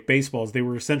to make baseballs, they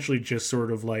were essentially just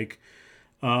sort of like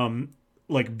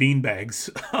bean bags.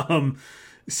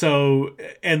 So,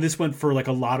 and this went for like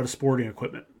a lot of sporting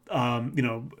equipment.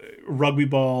 Rugby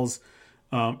balls,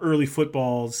 early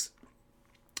footballs,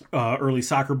 early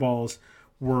soccer balls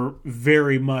were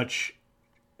very much,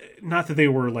 not that they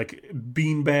were like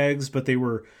bean bags, but they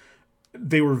were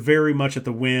very much at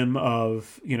the whim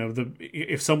of,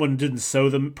 if someone didn't sew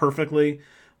them perfectly,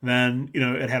 then,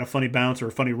 it had a funny bounce or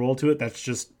a funny roll to it. That's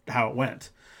just how it went.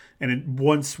 And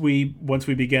once we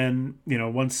began,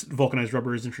 once vulcanized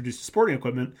rubber is introduced to sporting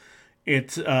equipment,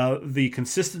 it's the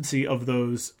consistency of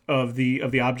those of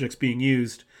the objects being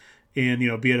used in,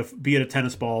 be it a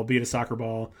tennis ball, be it a soccer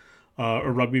ball, a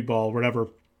rugby ball, whatever.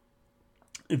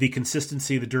 The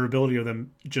consistency, the durability of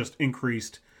them just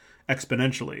increased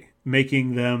exponentially,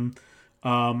 making them,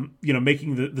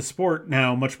 making the sport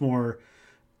now much more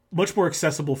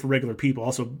accessible for regular people.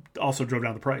 Also drove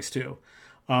down the price too.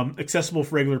 Accessible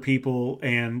for regular people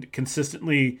and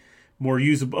consistently a more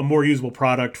usable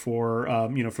product for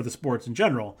for the sports in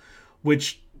general,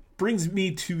 which brings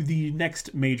me to the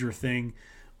next major thing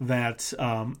that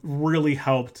really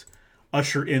helped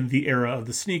usher in the era of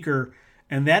the sneaker,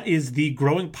 and that is the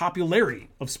growing popularity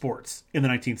of sports in the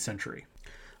 19th century.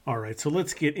 All right, so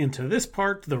let's get into this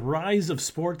part, the rise of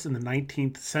sports in the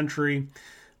 19th century.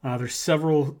 There's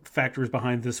several factors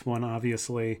behind this one,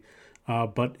 obviously.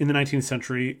 But in the 19th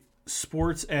century,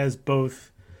 sports as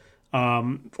both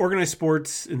organized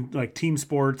sports and like team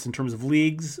sports in terms of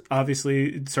leagues,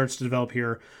 obviously it starts to develop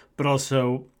here, but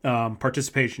also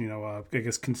participation, I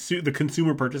guess the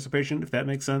consumer participation, if that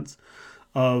makes sense,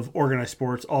 of organized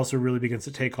sports also really begins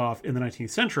to take off in the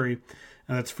 19th century.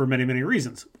 And that's for many, many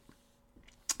reasons.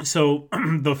 So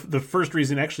the first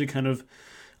reason actually kind of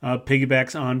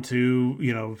piggybacks onto,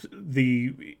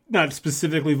 the not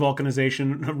specifically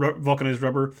vulcanized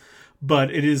rubber,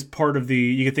 but it is part of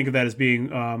you can think of that as being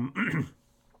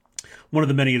one of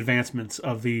the many advancements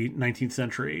of the 19th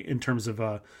century in terms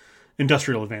of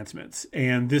industrial advancements.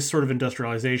 And this sort of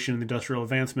industrialization and industrial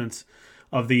advancements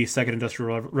of the Second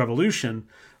Industrial Revolution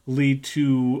lead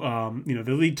to,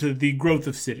 they lead to the growth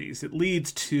of cities. It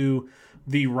leads to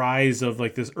the rise of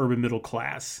like this urban middle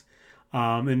class.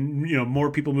 And more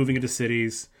people moving into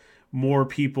cities, more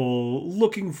people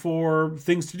looking for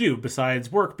things to do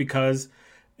besides work, because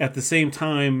at the same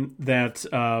time that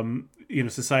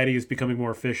society is becoming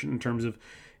more efficient in terms of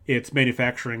its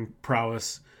manufacturing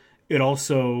prowess, it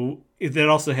also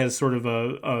has sort of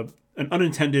an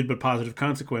unintended but positive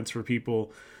consequence for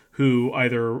people who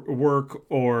either work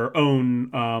or own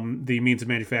the means of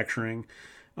manufacturing.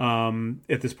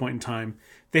 At this point in time,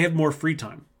 they have more free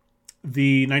time.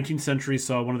 The 19th century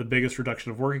saw one of the biggest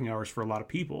reduction of working hours for a lot of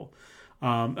people.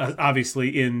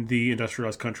 Obviously, in the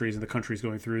industrialized countries and the countries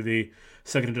going through the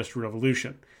Second Industrial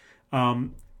Revolution,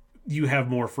 you have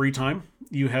more free time.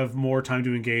 You have more time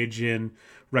to engage in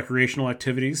recreational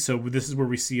activities. So this is where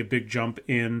we see a big jump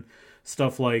in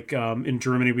stuff like in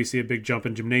Germany, we see a big jump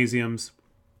in gymnasiums.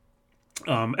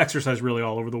 Exercise really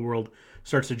all over the world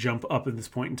starts to jump up at this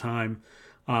point in time.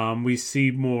 We see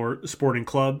more sporting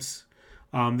clubs.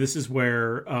 This is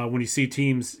where when you see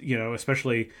teams,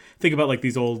 especially think about like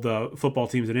these old football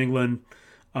teams in England,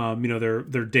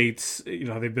 their dates,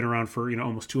 they've been around for,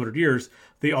 almost 200 years.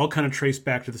 They all kind of trace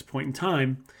back to this point in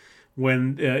time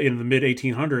when in the mid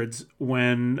 1800s,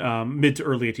 when mid to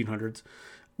early 1800s,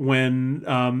 when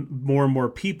more and more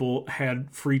people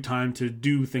had free time to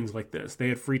do things like this. They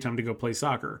had free time to go play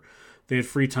soccer. They had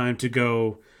free time to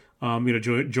go,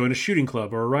 join a shooting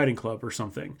club or a riding club or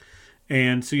something.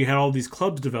 And so you had all these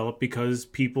clubs develop because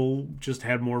people just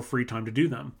had more free time to do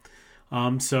them.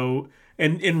 And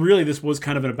really this was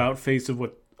kind of an about face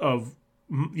of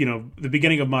the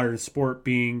beginning of modern sport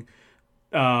being,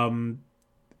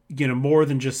 more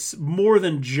than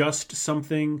just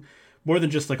something, more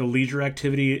than just like a leisure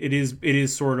activity. It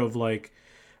is sort of like,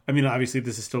 obviously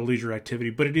this is still a leisure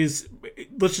activity, but it is,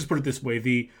 let's just put it this way.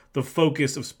 The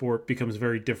focus of sport becomes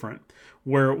very different.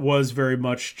 Where it was very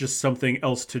much just something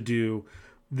else to do,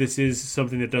 this is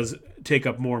something that does take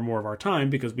up more and more of our time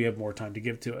because we have more time to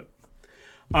give to it.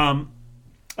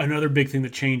 Another big thing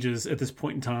that changes at this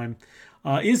point in time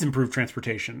is improved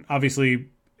transportation. Obviously,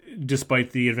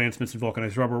 despite the advancements in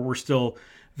vulcanized rubber, we're still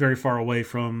very far away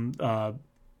from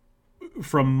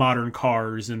modern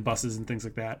cars and buses and things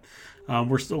like that.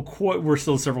 We're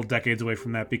still several decades away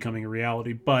from that becoming a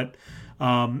reality. But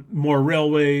more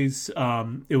railways.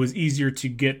 It was easier to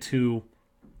get to.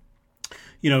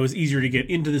 It was easier to get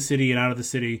into the city and out of the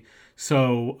city.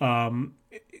 So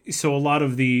a lot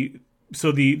of the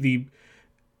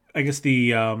I guess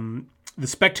the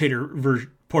spectator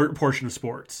portion of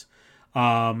sports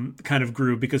kind of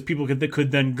grew because people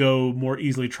could then go more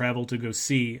easily travel to go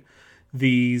see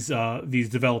these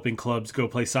developing clubs go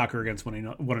play soccer against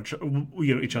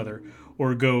each other,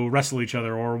 or go wrestle each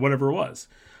other, or whatever it was.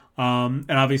 And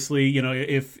obviously,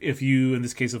 if you, in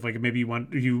this case, if like maybe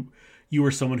you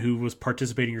were someone who was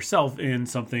participating yourself in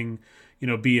something,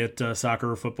 be it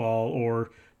soccer or football or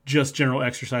just general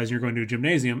exercise, and you're going to a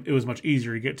gymnasium, it was much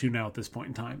easier to get to now at this point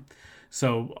in time.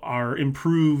 So our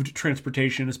improved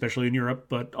transportation, especially in Europe,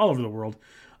 but all over the world,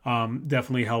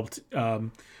 definitely helped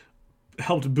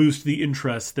boost the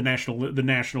interest, the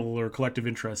national or collective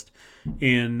interest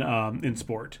in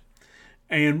sport.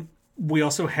 And we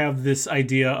also have this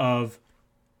idea of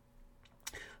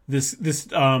this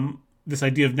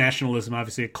idea of nationalism.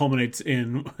 Obviously, it culminates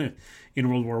in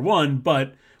World War I,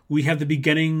 but we have the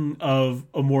beginning of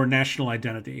a more national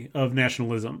identity, of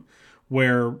nationalism,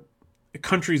 where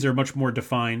countries are much more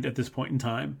defined at this point in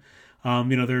time.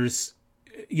 There's,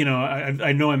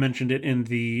 I know I mentioned it in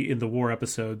the war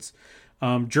episodes.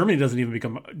 Germany doesn't even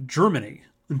become Germany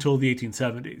until the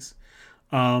 1870s.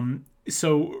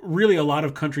 So really, a lot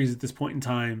of countries at this point in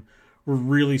time were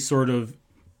really sort of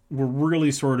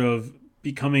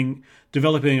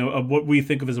developing what we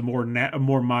think of as a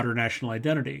more modern national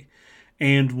identity.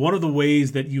 And one of the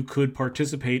ways that you could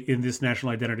participate in this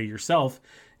national identity yourself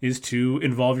is to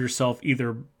involve yourself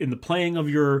either in the playing of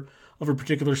a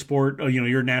particular sport,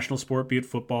 your national sport, be it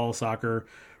football, soccer,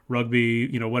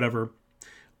 rugby, whatever,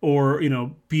 or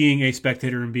being a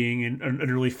spectator and being an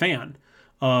early fan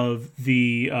of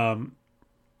the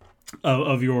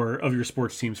of your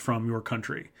sports teams from your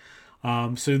country.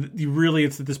 So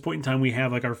it's at this point in time we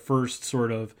have like our first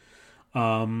sort of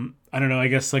I don't know, I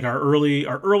guess like our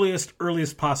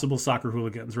earliest possible soccer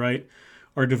hooligans, right,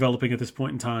 are developing at this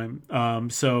point in time.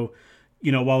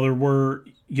 While there were,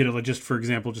 just for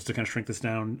example, just to kind of shrink this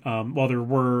down, while there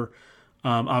were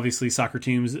obviously soccer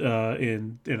teams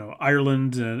in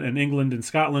Ireland and England and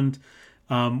Scotland,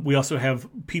 we also have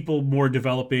people more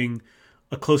developing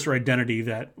a closer identity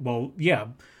that, well, yeah,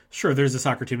 sure, there's a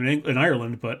soccer team in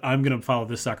Ireland, but I'm going to follow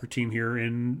this soccer team here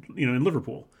in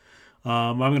Liverpool.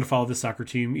 I'm going to follow this soccer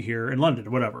team here in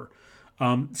London, whatever.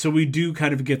 So we do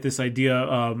kind of get this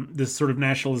idea, this sort of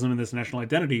nationalism and this national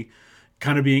identity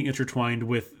kind of being intertwined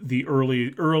with the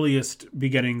earliest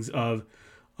beginnings of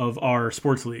our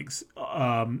sports leagues.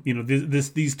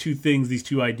 These two things, these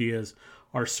two ideas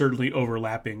are certainly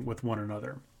overlapping with one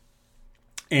another.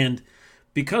 And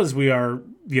because we are,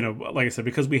 like I said,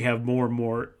 because we have more and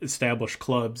more established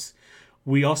clubs,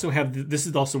 we also have, this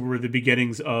is also where the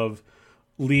beginnings of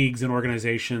leagues and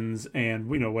organizations and,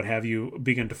 what have you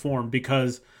begin to form,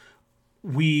 because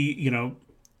we,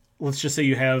 let's just say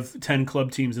you have 10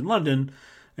 club teams in London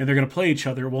and they're going to play each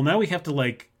other. Well, now we have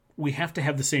to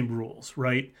have the same rules,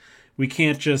 right? We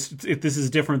can't just, if this is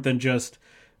different than just,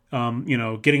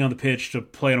 getting on the pitch to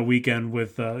play on a weekend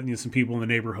with, some people in the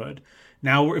neighborhood.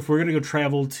 Now, if we're going to go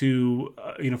travel to,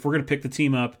 if we're going to pick the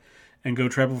team up and go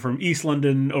travel from East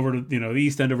London over to, the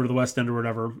East End over to the West End or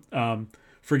whatever,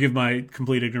 forgive my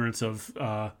complete ignorance of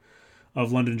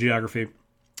London geography.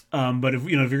 But if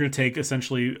you're going to take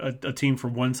essentially a team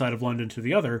from one side of London to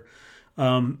the other,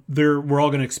 we're all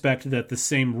going to expect that the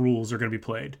same rules are going to be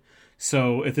played.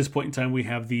 So at this point in time, we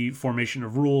have the formation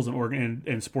of rules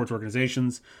and sports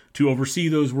organizations to oversee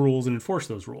those rules and enforce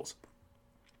those rules.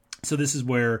 So this is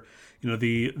where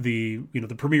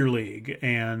the Premier League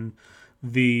and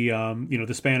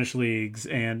the Spanish leagues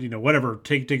and whatever,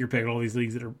 take your pick, all these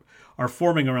leagues that are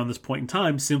forming around this point in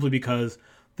time, simply because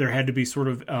there had to be sort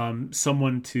of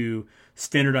someone to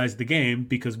standardize the game,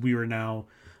 because we were now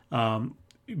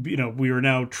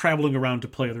traveling around to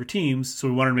play other teams, so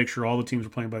we wanted to make sure all the teams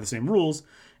were playing by the same rules,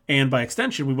 and by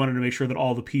extension, we wanted to make sure that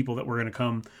all the people that were going to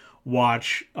come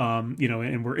watch,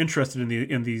 and were interested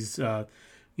in these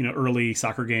early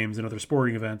soccer games and other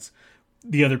sporting events,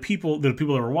 the people that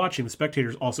were watching, the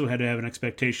spectators, also had to have an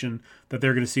expectation that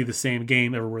they're going to see the same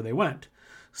game everywhere they went.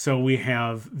 So we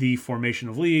have the formation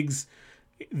of leagues,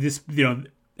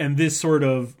 and this sort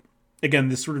of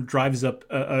drives up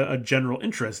a general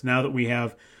interest. Now that we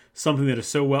have something that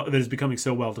is becoming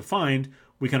so well defined,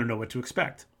 we kind of know what to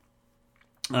expect.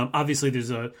 Obviously,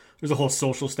 there's a whole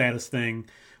social status thing.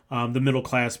 The middle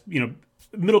class,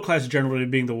 middle class generally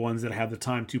being the ones that have the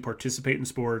time to participate in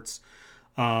sports,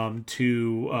 to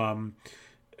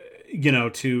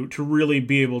really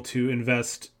be able to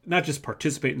invest, not just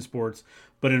participate in sports,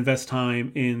 but invest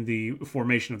time in the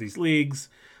formation of these leagues.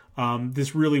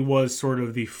 This really was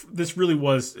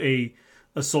a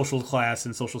social class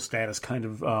and social status kind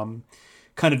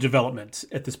of development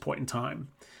at this point in time.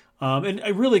 And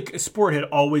sport had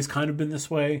always kind of been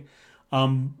this way,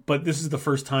 but this is the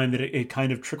first time that it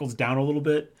kind of trickles down a little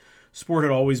bit. Sport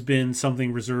had always been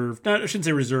something reserved, I shouldn't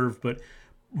say reserved, but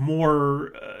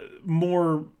more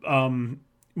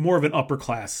of an upper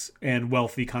class and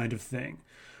wealthy kind of thing,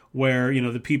 where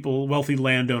the wealthy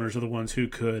landowners are the ones who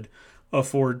could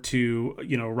afford to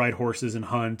ride horses and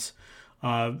hunt,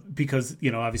 because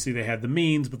obviously they had the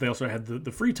means, but they also had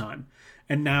the free time.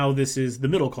 And now this is the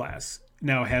middle class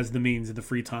now has the means and the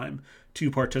free time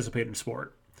to participate in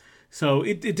sport. So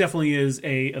it definitely is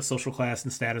a social class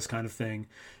and status kind of thing.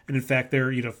 And in fact,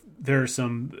 there are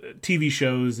some TV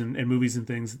shows and movies and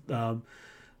things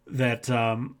that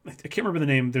I can't remember the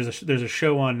name. There's a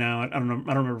show on now. I don't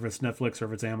remember if it's Netflix or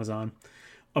if it's Amazon,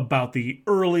 about the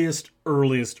earliest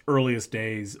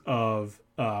days of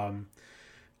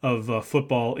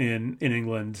football in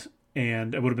England,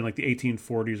 and it would have been like the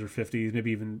 1840s or 50s,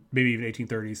 maybe even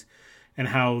 1830s, and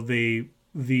how the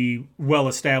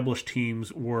well-established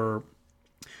teams were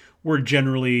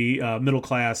generally upper middle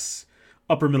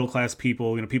class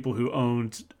people, people who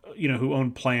owned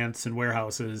plants and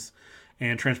warehouses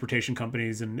and transportation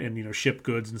companies and ship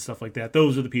goods and stuff like that.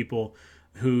 Those are the people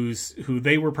who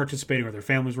they were participating, or their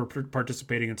families were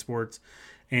participating in sports,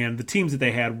 and the teams that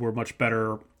they had were much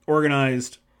better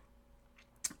organized.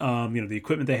 The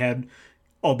equipment they had,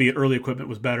 albeit early equipment,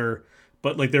 was better,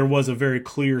 but like there was a very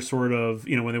clear sort of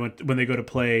when they go to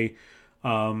play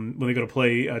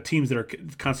teams that are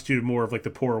constituted more of like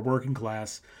the poorer working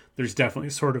class. There's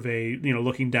definitely sort of a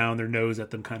looking down their nose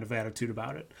at them kind of attitude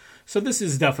about it. So this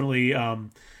is definitely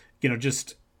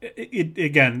just it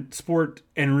again, sport,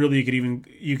 and really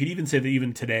you could even say that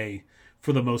even today,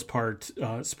 for the most part,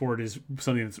 sport is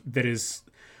something that is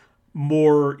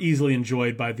more easily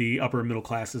enjoyed by the upper middle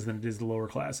classes than it is the lower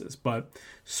classes. But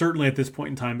certainly at this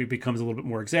point in time, it becomes a little bit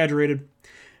more exaggerated.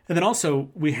 And then also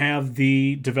we have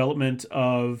the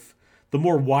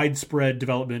more widespread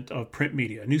development of print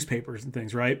media, newspapers and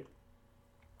things, right?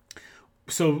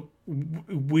 So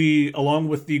we, along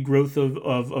with the growth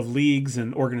of leagues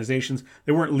and organizations,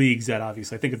 they weren't leagues yet,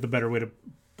 obviously. I think the better way to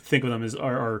think of them is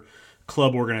our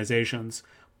club organizations.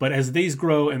 But as these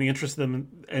grow and the interest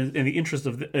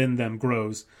in them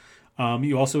grows,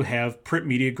 you also have print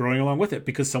media growing along with it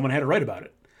because someone had to write about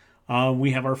it.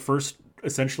 We have our first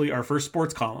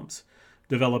sports columns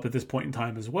develop at this point in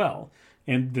time as well.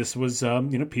 And this was,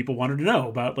 people wanted to know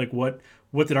about like what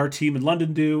did our team in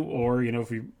London do, or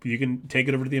if you can take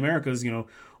it over to the Americas,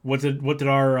 what did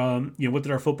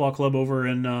our football club over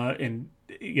in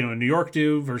New York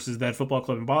do versus that football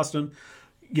club in Boston.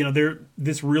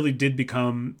 This really did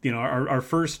become our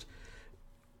first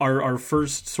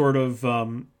sort of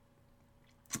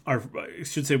I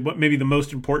should say what maybe the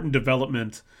most important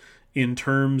development in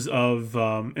terms of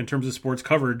sports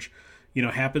coverage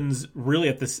happens really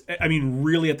at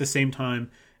the same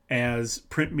time as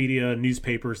print media,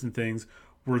 newspapers and things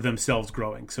were themselves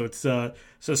growing. So it's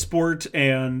sport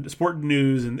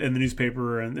news and the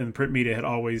newspaper and the print media have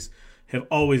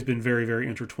always been very, very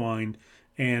intertwined.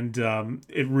 And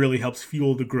it really helps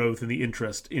fuel the growth and the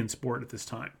interest in sport at this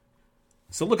time.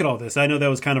 So look at all this. I know that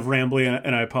was kind of rambling,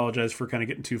 and I apologize for kind of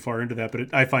getting too far into that,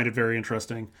 but I find it very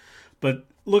interesting. But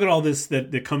look at all this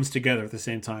that comes together at the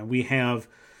same time. We have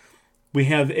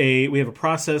a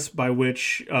process by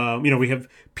which we have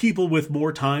people with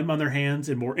more time on their hands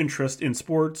and more interest in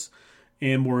sports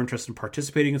and more interest in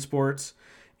participating in sports,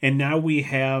 and now we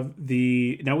have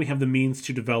the means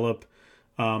to develop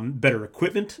better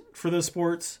equipment for those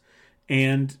sports.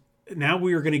 And now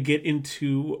we are going to get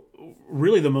into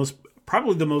really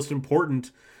probably the most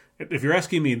important, if you're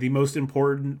asking me, the most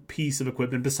important piece of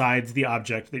equipment besides the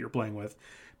object that you're playing with,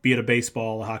 be it a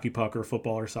baseball, a hockey puck, or a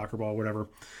football or soccer ball, whatever.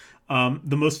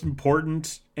 The most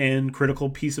important and critical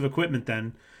piece of equipment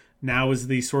then now is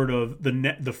the sort of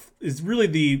is really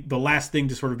the last thing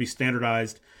to sort of be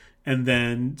standardized and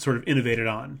then sort of innovated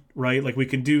on, right? Like we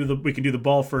can do the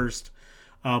ball first.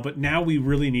 But now we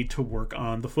really need to work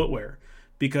on the footwear,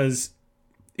 because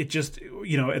it just,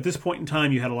 at this point in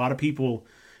time, you had a lot of people,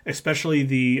 especially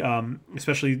the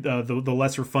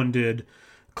lesser funded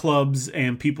clubs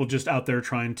and people just out there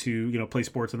trying to, play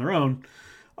sports on their own,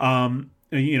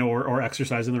 or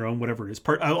exercise on their own, whatever it is.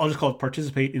 I'll just call it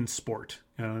participate in sport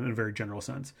in a very general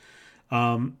sense.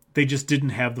 They just didn't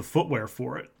have the footwear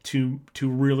for it to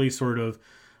really sort of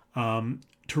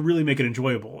to really make it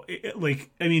enjoyable. Really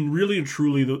and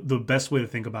truly, the best way to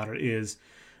think about it is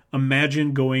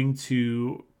imagine going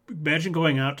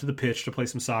out to the pitch to play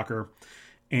some soccer,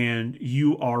 and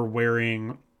you are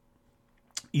wearing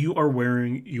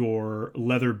your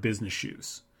leather business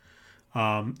shoes.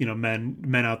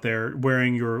 Men out there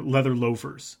wearing your leather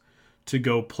loafers to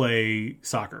go play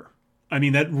soccer. I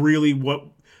mean, that's really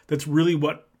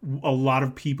what a lot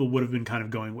of people would have been kind of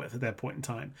going with at that point in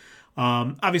time.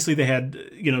 Obviously they had,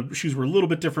 shoes were a little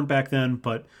bit different back then,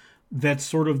 but that's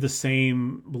sort of the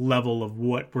same level of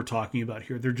what we're talking about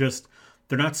here.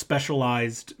 They're not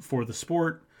specialized for the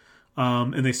sport.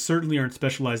 And they certainly aren't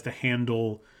specialized to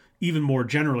handle, even more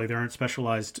generally, they aren't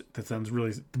specialized. That sounds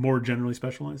really more generally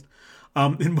specialized.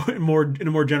 In a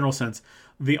more general sense,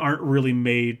 they aren't really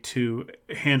made to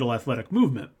handle athletic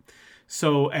movement.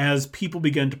 So as people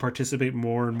began to participate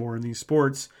more and more in these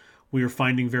sports, we were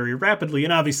finding very rapidly,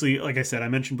 and obviously, like I said, I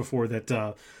mentioned before that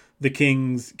the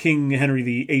King Henry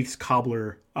VIII's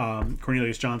cobbler,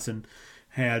 Cornelius Johnson,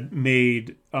 had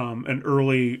made an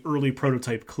early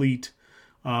prototype cleat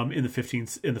in the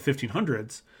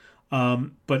 1500s.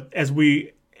 But as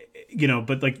we,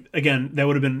 again, that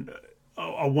would have been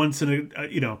a once in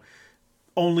a,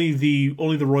 only the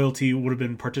royalty would have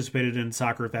been participated in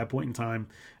soccer at that point in time.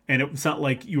 And it's not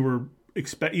like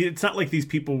it's not like these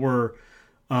people were,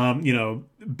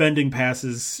 bending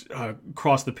passes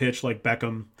across the pitch like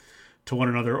Beckham to one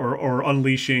another, or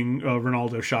unleashing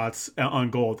Ronaldo shots on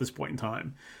goal at this point in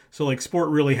time. So like sport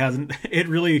really hasn't,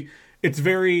 it's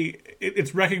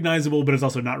recognizable, but it's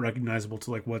also not recognizable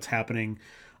to like what's happening,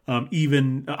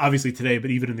 even obviously today, but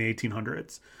even in the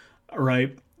 1800s.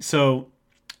 Right. So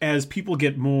as people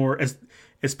get more,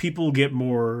 as people get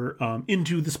more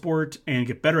into the sport and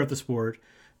get better at the sport,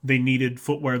 they needed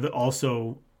footwear that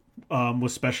also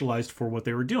was specialized for what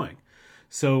they were doing.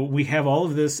 So we have all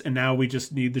of this, and now we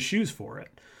just need the shoes for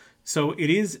it. So it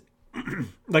is,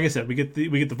 like I said, we get the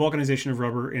vulcanization of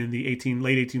rubber in the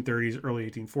late 1830s, early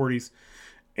 1840s,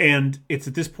 and it's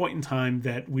at this point in time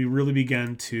that we really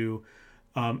began to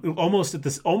almost at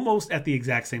the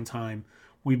exact same time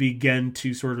we began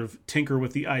to sort of tinker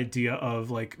with the idea of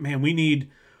like, man, we need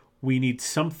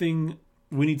something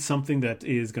that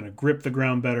is going to grip the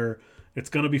ground better. It's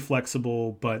going to be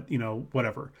flexible, but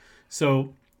whatever.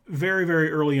 So very,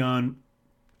 very early on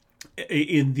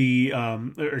in the,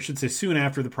 or I should say soon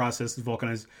after the process is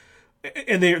vulcanized,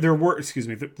 and there were, excuse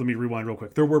me, let me rewind real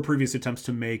quick. There were previous attempts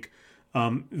to make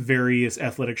various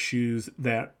athletic shoes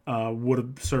that would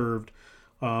have served,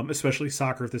 especially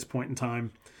soccer at this point in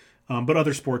time, but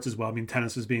other sports as well. I mean,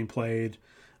 tennis was being played.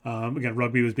 Again,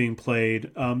 rugby was being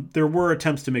played. There were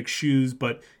attempts to make shoes,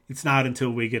 but it's not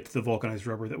until we get to the vulcanized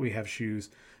rubber that we have shoes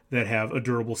that have a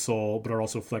durable sole, but are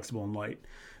also flexible and light.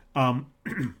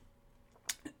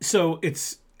 So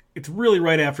it's really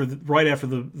right after the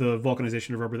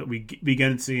vulcanization of rubber that we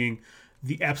began seeing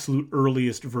the absolute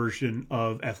earliest version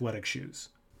of athletic shoes.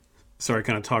 Sorry, I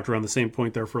kind of talked around the same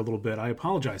point there for a little bit. I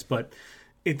apologize, but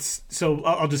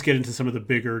I'll just get into some of the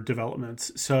bigger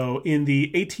developments. So in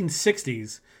the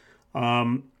 1860s,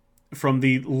 from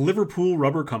the Liverpool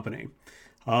Rubber Company,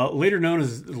 later known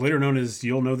as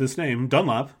you'll know this name,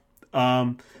 Dunlop,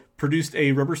 produced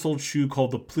a rubber-soled shoe called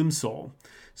the Plimsoll.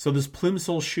 So this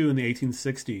Plimsoll shoe in the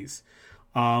 1860s,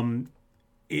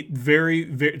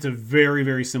 it's a very,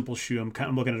 very simple shoe.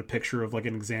 I'm looking at a picture of like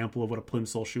an example of what a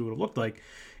Plimsoll shoe would have looked like.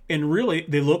 And really,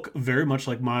 they look very much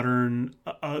like modern.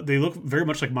 They look very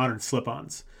much like modern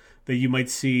slip-ons that you might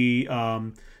see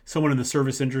someone in the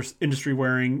service industry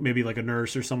wearing, maybe like a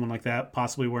nurse or someone like that,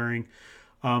 possibly wearing.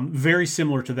 Very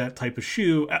similar to that type of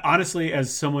shoe. Honestly,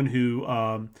 as someone who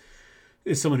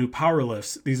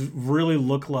powerlifts, these really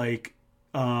look like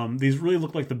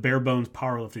the bare bones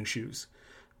powerlifting shoes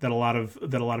that a lot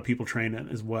of people train in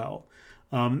as well.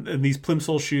 And these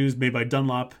Plimsoll shoes made by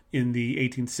Dunlop in the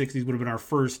 1860s would have been our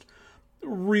first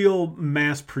real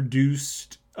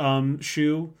mass-produced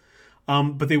shoe.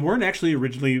 But they weren't actually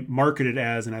originally marketed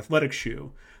as an athletic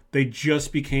shoe. They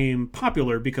just became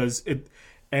popular because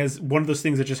as one of those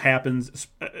things that just happens,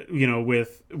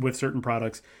 with certain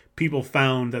products, people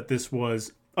found that this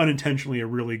was unintentionally a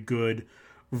really good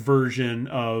version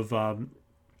of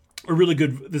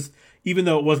even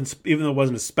though it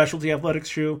wasn't a specialty athletics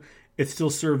shoe, it still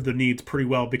served the needs pretty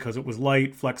well because it was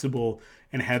light, flexible,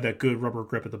 and had that good rubber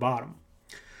grip at the bottom.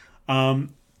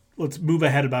 Let's move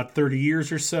ahead about 30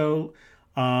 years or so.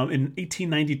 In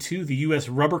 1892, the U.S.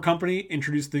 Rubber Company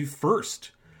introduced the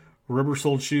first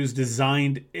rubber-soled shoes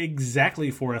designed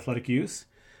exactly for athletic use.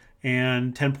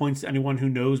 And 10 points to anyone who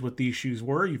knows what these shoes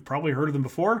were. You've probably heard of them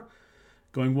before.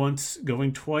 Going once,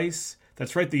 going twice.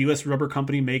 That's right, the U.S. Rubber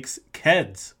Company makes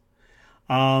Keds.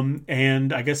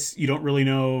 And I guess you don't really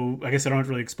know, I guess I don't have to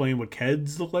really explain what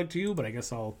Keds look like to you, but I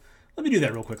guess let me do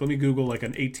that real quick. Let me Google like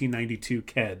an 1892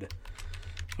 Ked.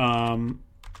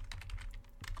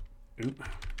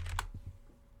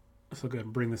 So go ahead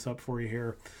and bring this up for you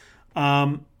here.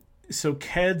 So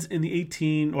Keds in the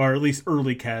 18, or at least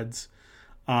early Keds.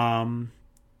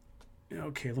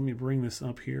 Okay, let me bring this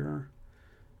up here.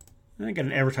 I got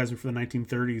an advertisement for the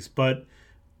 1930s, but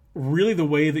really the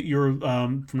way that you're, from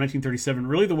 1937,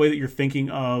 really the way that you're thinking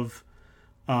of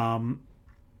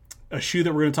a shoe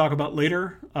that we're going to talk about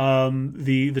later,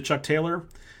 the Chuck Taylor,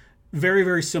 very,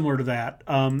 very similar to that.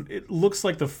 It looks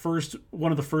like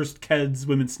one of the first Keds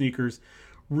women's sneakers.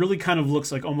 Really kind of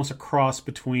looks like almost a cross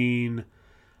between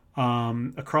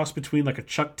like a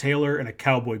Chuck Taylor and a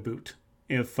cowboy boot.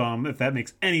 If that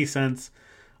makes any sense,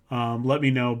 let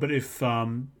me know. But if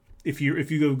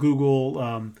you go Google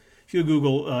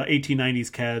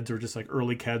 1890s Keds or just like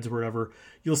early Keds or whatever,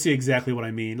 you'll see exactly what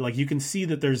I mean. Like you can see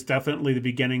that there's definitely the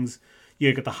beginnings.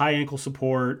 You get the high ankle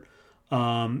support, you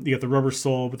got the rubber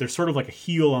sole, but there's sort of like a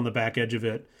heel on the back edge of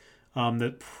it.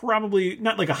 That probably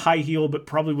not like a high heel, but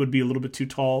probably would be a little bit too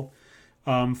tall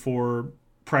for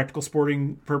practical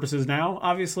sporting purposes now,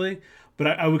 obviously.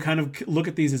 But I would kind of look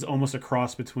at these as almost a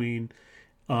cross between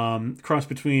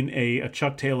a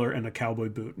Chuck Taylor and a cowboy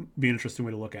boot. Be an interesting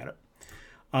way to look at it.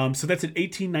 So that's in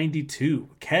 1892.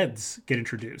 Keds get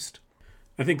introduced.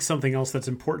 I think something else that's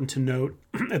important to note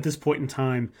at this point in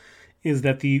time is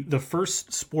that the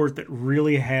first sport that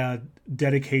really had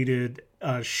dedicated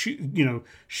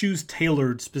shoes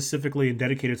tailored specifically and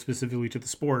dedicated specifically to the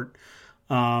sport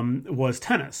was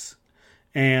tennis.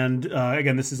 And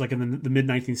again, this is like in the mid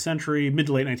to late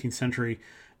 19th century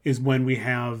is when we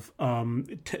have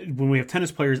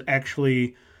tennis players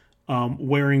actually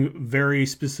wearing very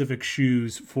specific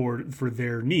shoes for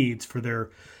their needs, for their,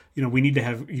 you need to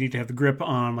have the grip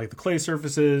on like the clay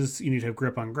surfaces, you need to have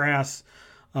grip on grass,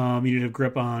 you need to have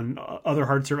grip on other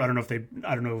hard surface.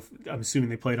 I'm assuming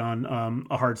they played on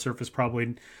a hard surface,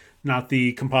 probably not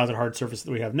the composite hard surface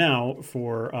that we have now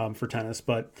for tennis,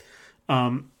 but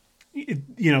so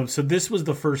this was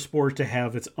the first sport to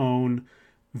have its own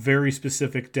very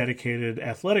specific dedicated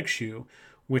athletic shoe,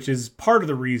 which is part of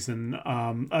the reason,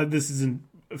 this isn't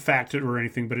a fact or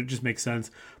anything, but it just makes sense.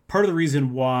 Part of the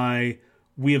reason why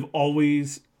we have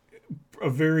always, a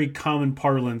very common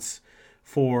parlance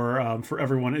for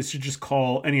everyone is to just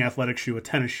call any athletic shoe a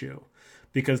tennis shoe,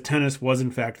 because tennis was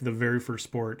in fact the very first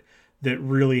sport that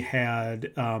really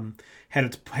had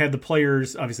the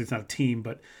players. Obviously, it's not a team,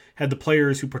 but had the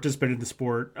players who participated in the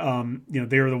sport.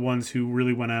 They were the ones who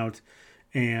really went out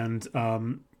and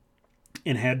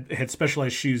had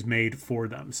specialized shoes made for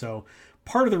them. So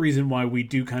part of the reason why we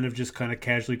do kind of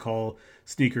casually call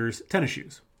sneakers tennis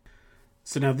shoes.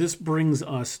 So now this brings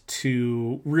us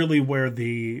to really where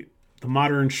the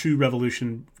modern shoe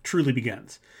revolution truly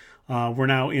begins. We're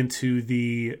now into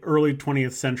the early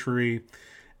 20th century,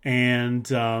 and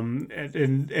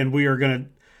we are going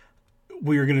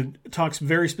to talk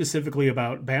very specifically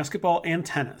about basketball and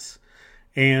tennis.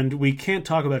 And we can't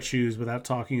talk about shoes without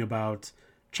talking about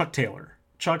Chuck Taylor.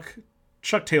 Chuck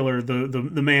Taylor,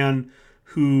 the man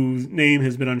whose name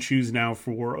has been on shoes now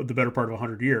for the better part of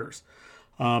 100 years.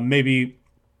 Maybe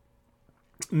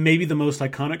the most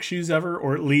iconic shoes ever,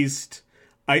 or at least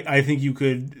I think you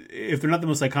could, if they're not the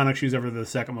most iconic shoes ever, they're the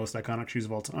second most iconic shoes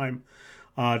of all time.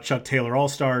 Chuck Taylor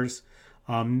All-Stars,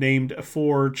 named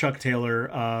for Chuck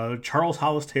Taylor, Charles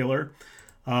Hollis Taylor,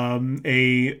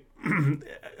 a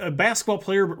basketball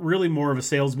player, but really more of a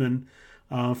salesman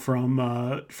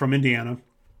from Indiana,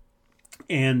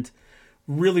 and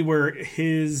really where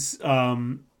his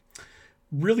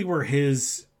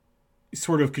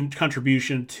sort of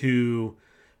contribution to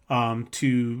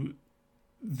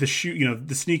the shoe,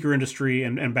 the sneaker industry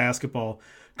and basketball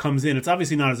comes in. It's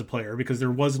obviously not as a player, because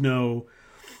there was no,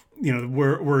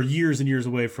 we're years and years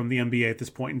away from the NBA at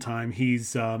this point in time.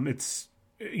 He's it's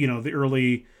the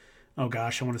early, oh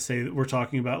gosh, I want to say that we're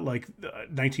talking about like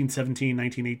 1917,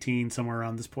 1918, somewhere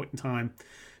around this point in time.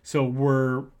 So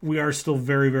we are still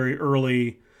very, very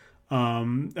early.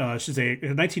 I should say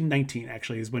 1919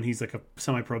 actually is when he's like a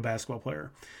semi-pro basketball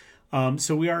player.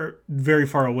 So we are very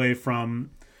far away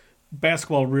from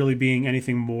basketball really being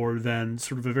anything more than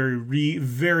sort of a very,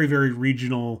 very, very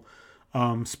regional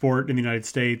sport in the United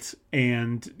States.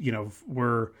 And,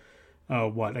 we're,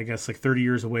 I guess like 30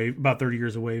 years away, about 30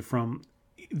 years away from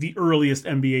the earliest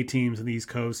NBA teams in the East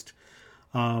Coast.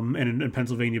 and in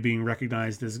Pennsylvania being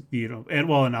recognized as,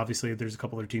 and obviously there's a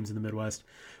couple other teams in the Midwest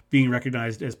being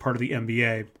recognized as part of the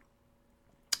NBA.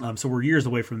 So we're years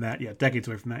away from that yet, decades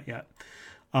away from that yet.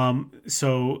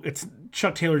 So it's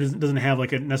Chuck Taylor doesn't have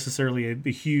like necessarily a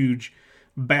huge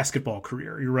basketball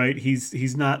career. You're right.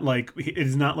 He's not like, it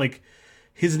is not like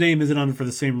his name isn't on for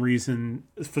the same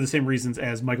reasons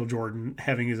as Michael Jordan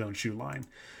having his own shoe line.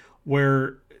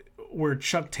 Where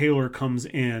Chuck Taylor comes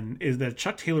in is that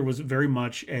Chuck Taylor was very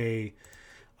much he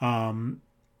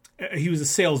was a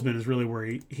salesman is really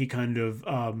where he kind of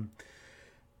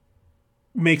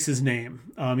makes his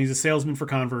name. He's a salesman for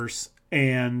Converse,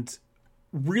 and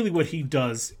really what he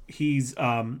does is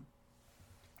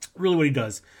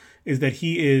that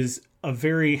he is a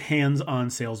very hands-on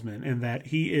salesman, and that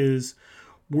he is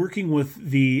working with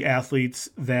the athletes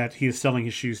that he is selling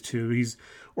his shoes to. He's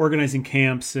organizing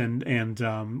camps and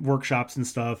workshops and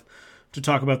stuff to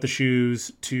talk about the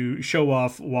shoes, to show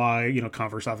off why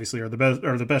Converse obviously are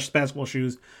the best basketball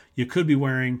shoes you could be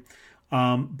wearing.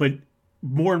 But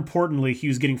more importantly, he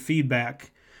was getting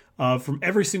feedback from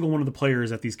every single one of the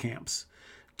players at these camps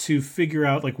to figure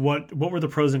out like what were the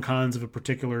pros and cons of a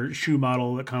particular shoe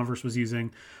model that Converse was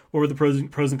using. What were the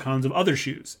pros and cons of other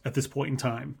shoes at this point in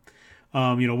time?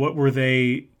 What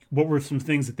were some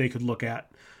things that they could look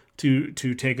at to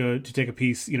take a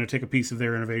piece of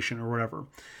their innovation or whatever.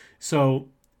 So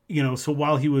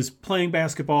while he was playing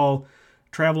basketball,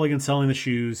 traveling and selling the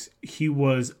shoes, he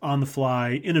was on the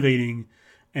fly innovating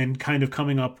and kind of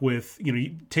coming up with,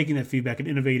 taking that feedback and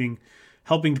innovating,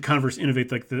 helping Converse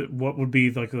innovate like what would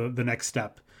be like the next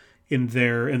step in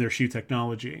their shoe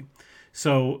technology.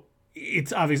 So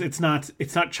it's obvious it's not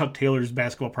Chuck Taylor's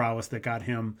basketball prowess that got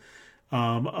him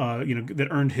that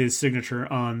earned his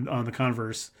signature on the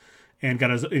Converse and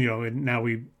got us, and now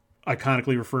we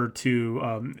iconically refer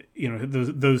to,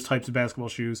 those types of basketball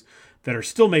shoes that are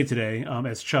still made today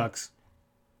as Chucks.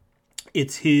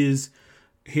 It's his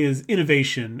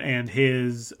innovation and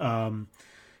his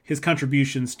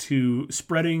contributions to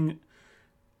spreading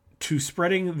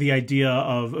the idea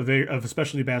of a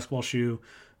specialty basketball shoe,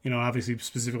 obviously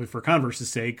specifically for Converse's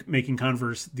sake, making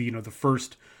Converse the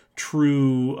first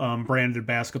true branded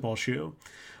basketball shoe.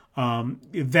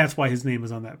 That's why his name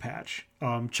is on that patch.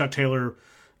 Chuck Taylor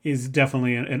is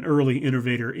definitely an early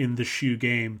innovator in the shoe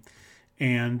game,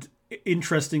 and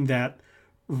interesting that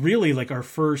really like our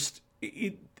first.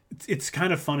 It's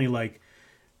kind of funny, like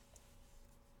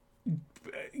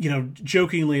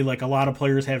jokingly, like a lot of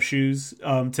players have shoes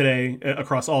today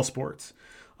across all sports.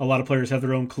 A lot of players have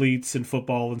their own cleats in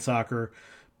football and soccer,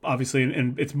 obviously,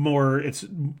 and it's more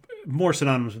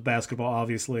synonymous with basketball,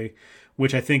 obviously,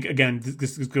 which I think, again,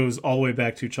 this goes all the way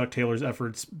back to Chuck Taylor's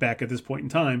efforts back at this point in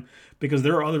time, because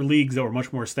there are other leagues that were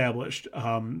much more established,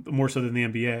 more so than the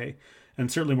NBA,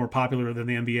 and certainly more popular than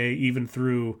the NBA, even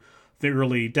through the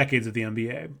early decades of the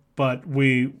NBA. But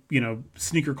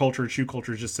sneaker culture and shoe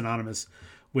culture is just synonymous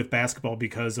with basketball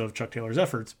because of Chuck Taylor's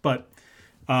efforts. But,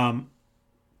 we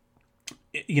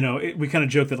kind of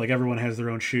joke that like everyone has their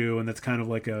own shoe, and that's kind of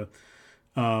like a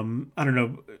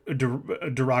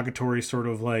derogatory sort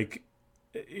of like,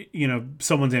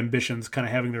 someone's ambitions kind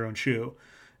of having their own shoe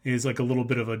is like a little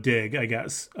bit of a dig, I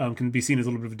guess, can be seen as a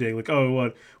little bit of a dig. Like,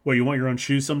 oh, what, you want your own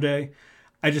shoe someday?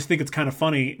 I just think it's kind of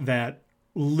funny that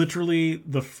literally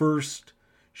the first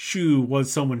shoe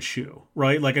was someone's shoe,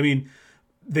 right? Like, I mean,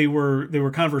 they were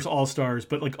Converse All-Stars,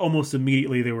 but like almost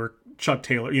immediately they were Chuck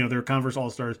Taylor. They were Converse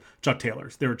All-Stars, Chuck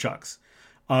Taylors. They were Chucks.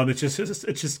 It's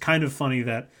just kind of funny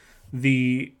that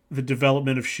the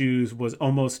development of shoes was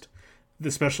almost,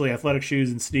 especially athletic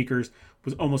shoes and sneakers,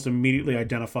 was almost immediately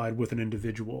identified with an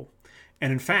individual.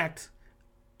 And in fact,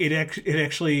 it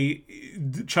actually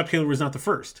Chuck Taylor was not the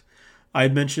first. I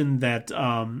had mentioned that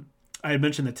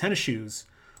tennis shoes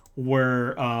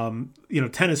were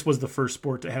tennis was the first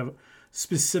sport to have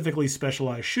specifically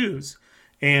specialized shoes,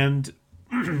 and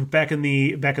back in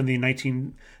the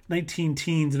 19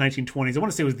 teens and 1920s, I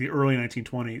want to say it was the early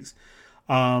 1920s,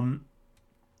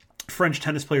 French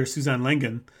tennis player Suzanne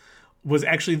Lenglen was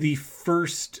actually the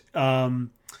first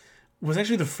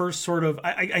sort of,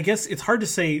 I guess it's hard to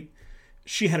say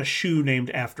she had a shoe named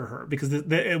after her because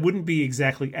it wouldn't be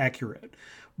exactly accurate,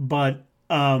 but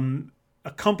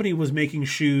a company was making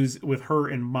shoes with her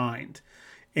in mind,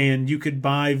 and you could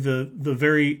buy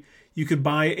the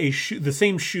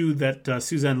same shoe that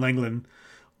Suzanne Lenglen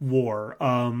wore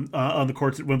on the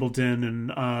courts at Wimbledon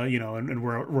and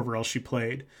wherever else she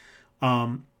played.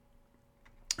 So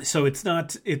it's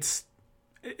not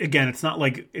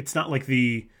like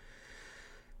the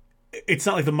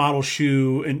model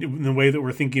shoe in the way that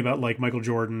we're thinking about like Michael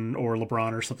Jordan or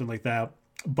LeBron or something like that,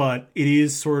 but it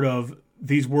is sort of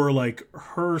these were like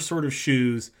her sort of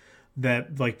shoes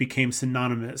that like became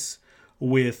synonymous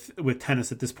with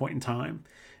tennis at this point in time.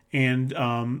 And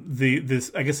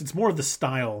this, I guess it's more of the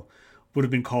style, would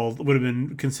have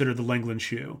been considered the Lenglen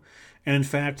shoe. And in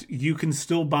fact, you can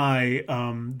still buy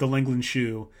the Lenglen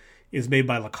shoe is made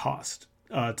by Lacoste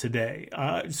today.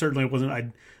 Certainly it wasn't.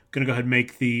 I'm going to go ahead and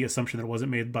make the assumption that it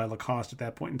wasn't made by Lacoste at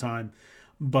that point in time.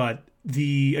 But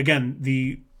the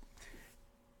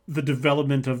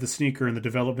development of the sneaker and the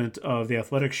development of the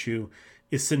athletic shoe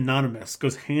is synonymous,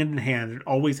 goes hand in hand. It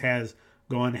always has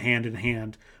gone hand in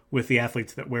hand with the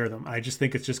athletes that wear them. I just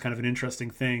think it's just kind of an interesting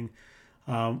thing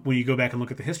when you go back and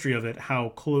look at the history of it, how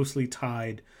closely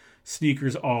tied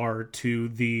sneakers are to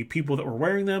the people that were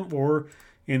wearing them, or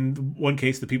in one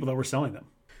case, the people that were selling them.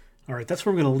 All right, that's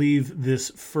where we're going to leave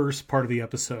this first part of the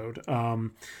episode,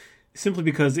 simply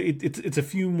because it's a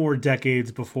few more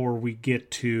decades before we get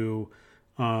to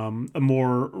a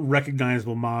more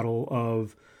recognizable model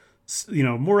both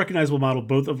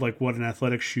of like what an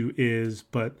athletic shoe is,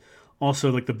 but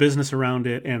also like the business around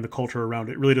it and the culture around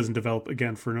it really doesn't develop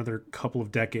again for another couple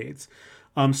of decades.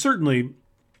 Certainly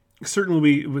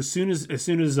we as soon as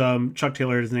Chuck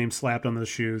Taylor had his name slapped on those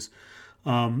shoes,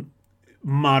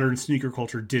 modern sneaker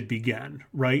culture did begin,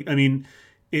 right? I mean,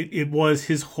 it was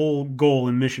his whole goal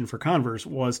and mission for Converse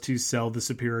was to sell the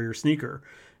superior sneaker.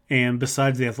 And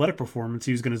besides the athletic performance,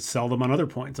 he was going to sell them on other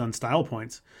points, on style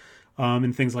points,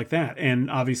 and things like that.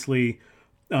 And obviously,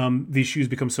 these shoes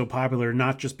become so popular,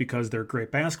 not just because they're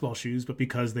great basketball shoes, but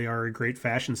because they are a great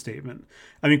fashion statement.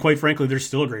 I mean, quite frankly, they're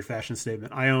still a great fashion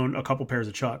statement. I own a couple pairs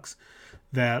of Chucks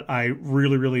that I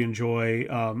really, really enjoy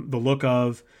the look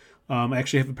of. I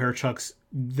actually have a pair of Chucks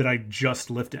that I just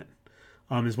lift in.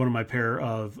 Is one of my pair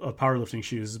of powerlifting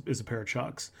shoes is a pair of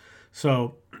Chucks.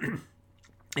 So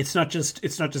it's not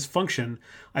just function.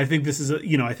 I think this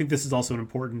is also an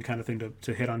important kind of thing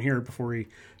to hit on here before we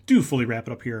do fully wrap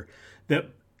it up here.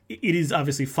 That it is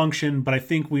obviously function, but I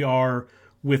think we are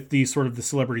with the sort of the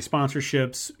celebrity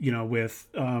sponsorships, with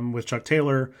Chuck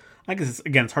Taylor. I guess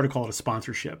it's hard to call it a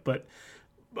sponsorship, but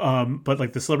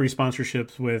like the celebrity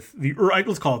sponsorships with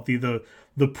let's call it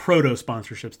the proto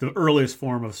sponsorships, the earliest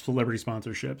form of celebrity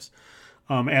sponsorships,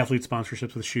 athlete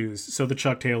sponsorships with shoes. So the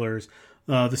Chuck Taylors,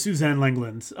 the Suzanne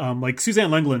Lenglens, like Suzanne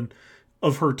Lenglen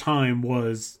of her time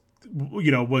was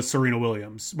Serena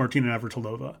Williams, Martina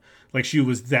Navratilova. Like she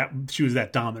was that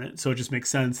dominant. So it just makes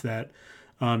sense that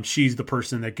she's the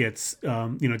person that gets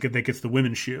that gets the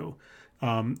women's shoe.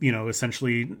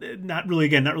 Essentially not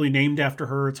really named after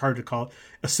her. It's hard to call it.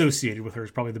 Associated with her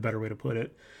is probably the better way to put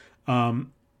it.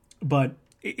 But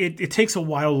it takes a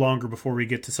while longer before we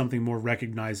get to something more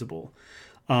recognizable.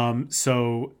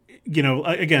 So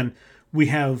again, we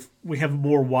have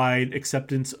more wide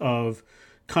acceptance of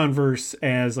Converse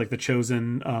as like the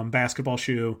chosen basketball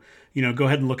shoe. Go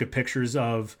ahead and look at pictures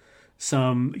of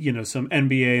some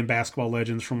NBA and basketball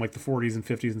legends from like the 40s and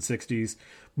 50s and 60s.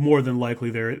 More than likely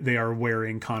they are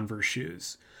wearing Converse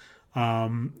shoes.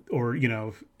 Or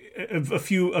a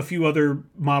few other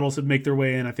models that make their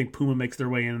way in. I think Puma makes their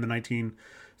way in the 1950s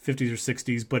or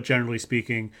 60s, but generally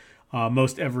speaking,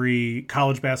 most every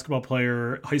college basketball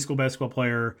player, high school basketball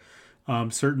player,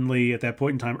 certainly at that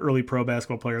point in time, early pro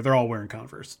basketball player, they're all wearing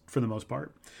Converse for the most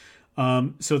part.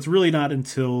 So it's really not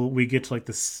until we get to like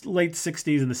the late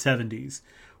 60s and the 70s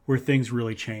where things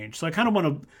really change. So I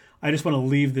just want to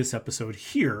leave this episode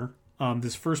here,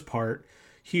 this first part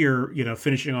here,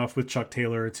 finishing off with Chuck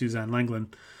Taylor and Suzanne Lenglen,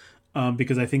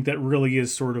 because I think that really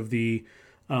is sort of the,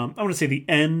 I want to say the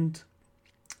end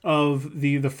of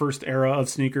the first era of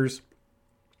sneakers.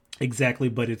 Exactly,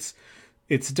 but it's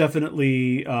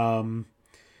definitely like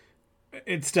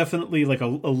a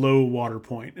low water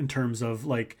point in terms of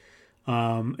like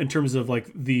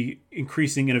the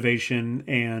increasing innovation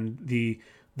and the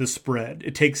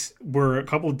spread. We're a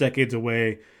couple of decades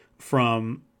away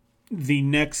from the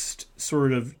next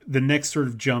sort of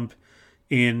jump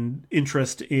in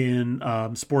interest in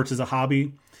sports as a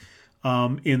hobby,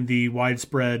 in the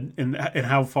widespread and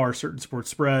how far certain sports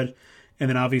spread, and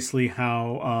then obviously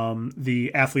how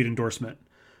the athlete endorsement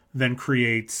then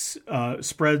creates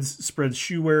spreads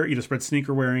shoe wear, spreads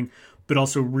sneaker wearing, but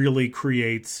also really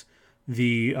creates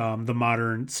the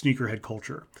modern sneakerhead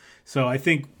culture. So I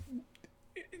think,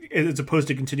 as opposed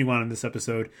to continue on in this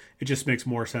episode, it just makes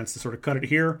more sense to sort of cut it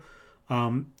here.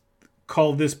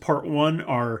 Call this part one,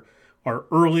 our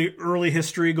early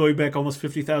history going back almost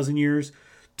 50,000 years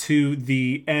to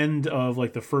the end of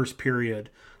like the first period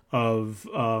of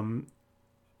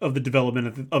the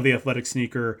development of the athletic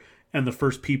sneaker, and the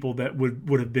first people that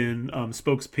would have been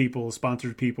spokespeople,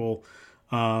 sponsored people,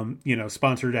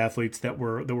 sponsored athletes that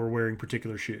were wearing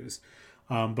particular shoes.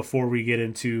 before we get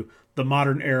into the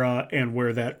modern era and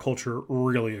where that culture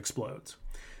really explodes.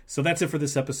 So that's it for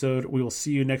this episode. We will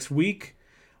see you next week.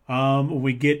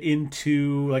 We get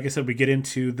into, like I said, we get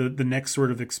into the next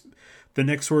sort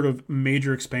of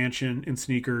major expansion in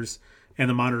sneakers and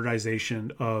the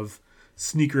modernization of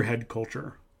sneakerhead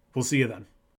culture. We'll see you then.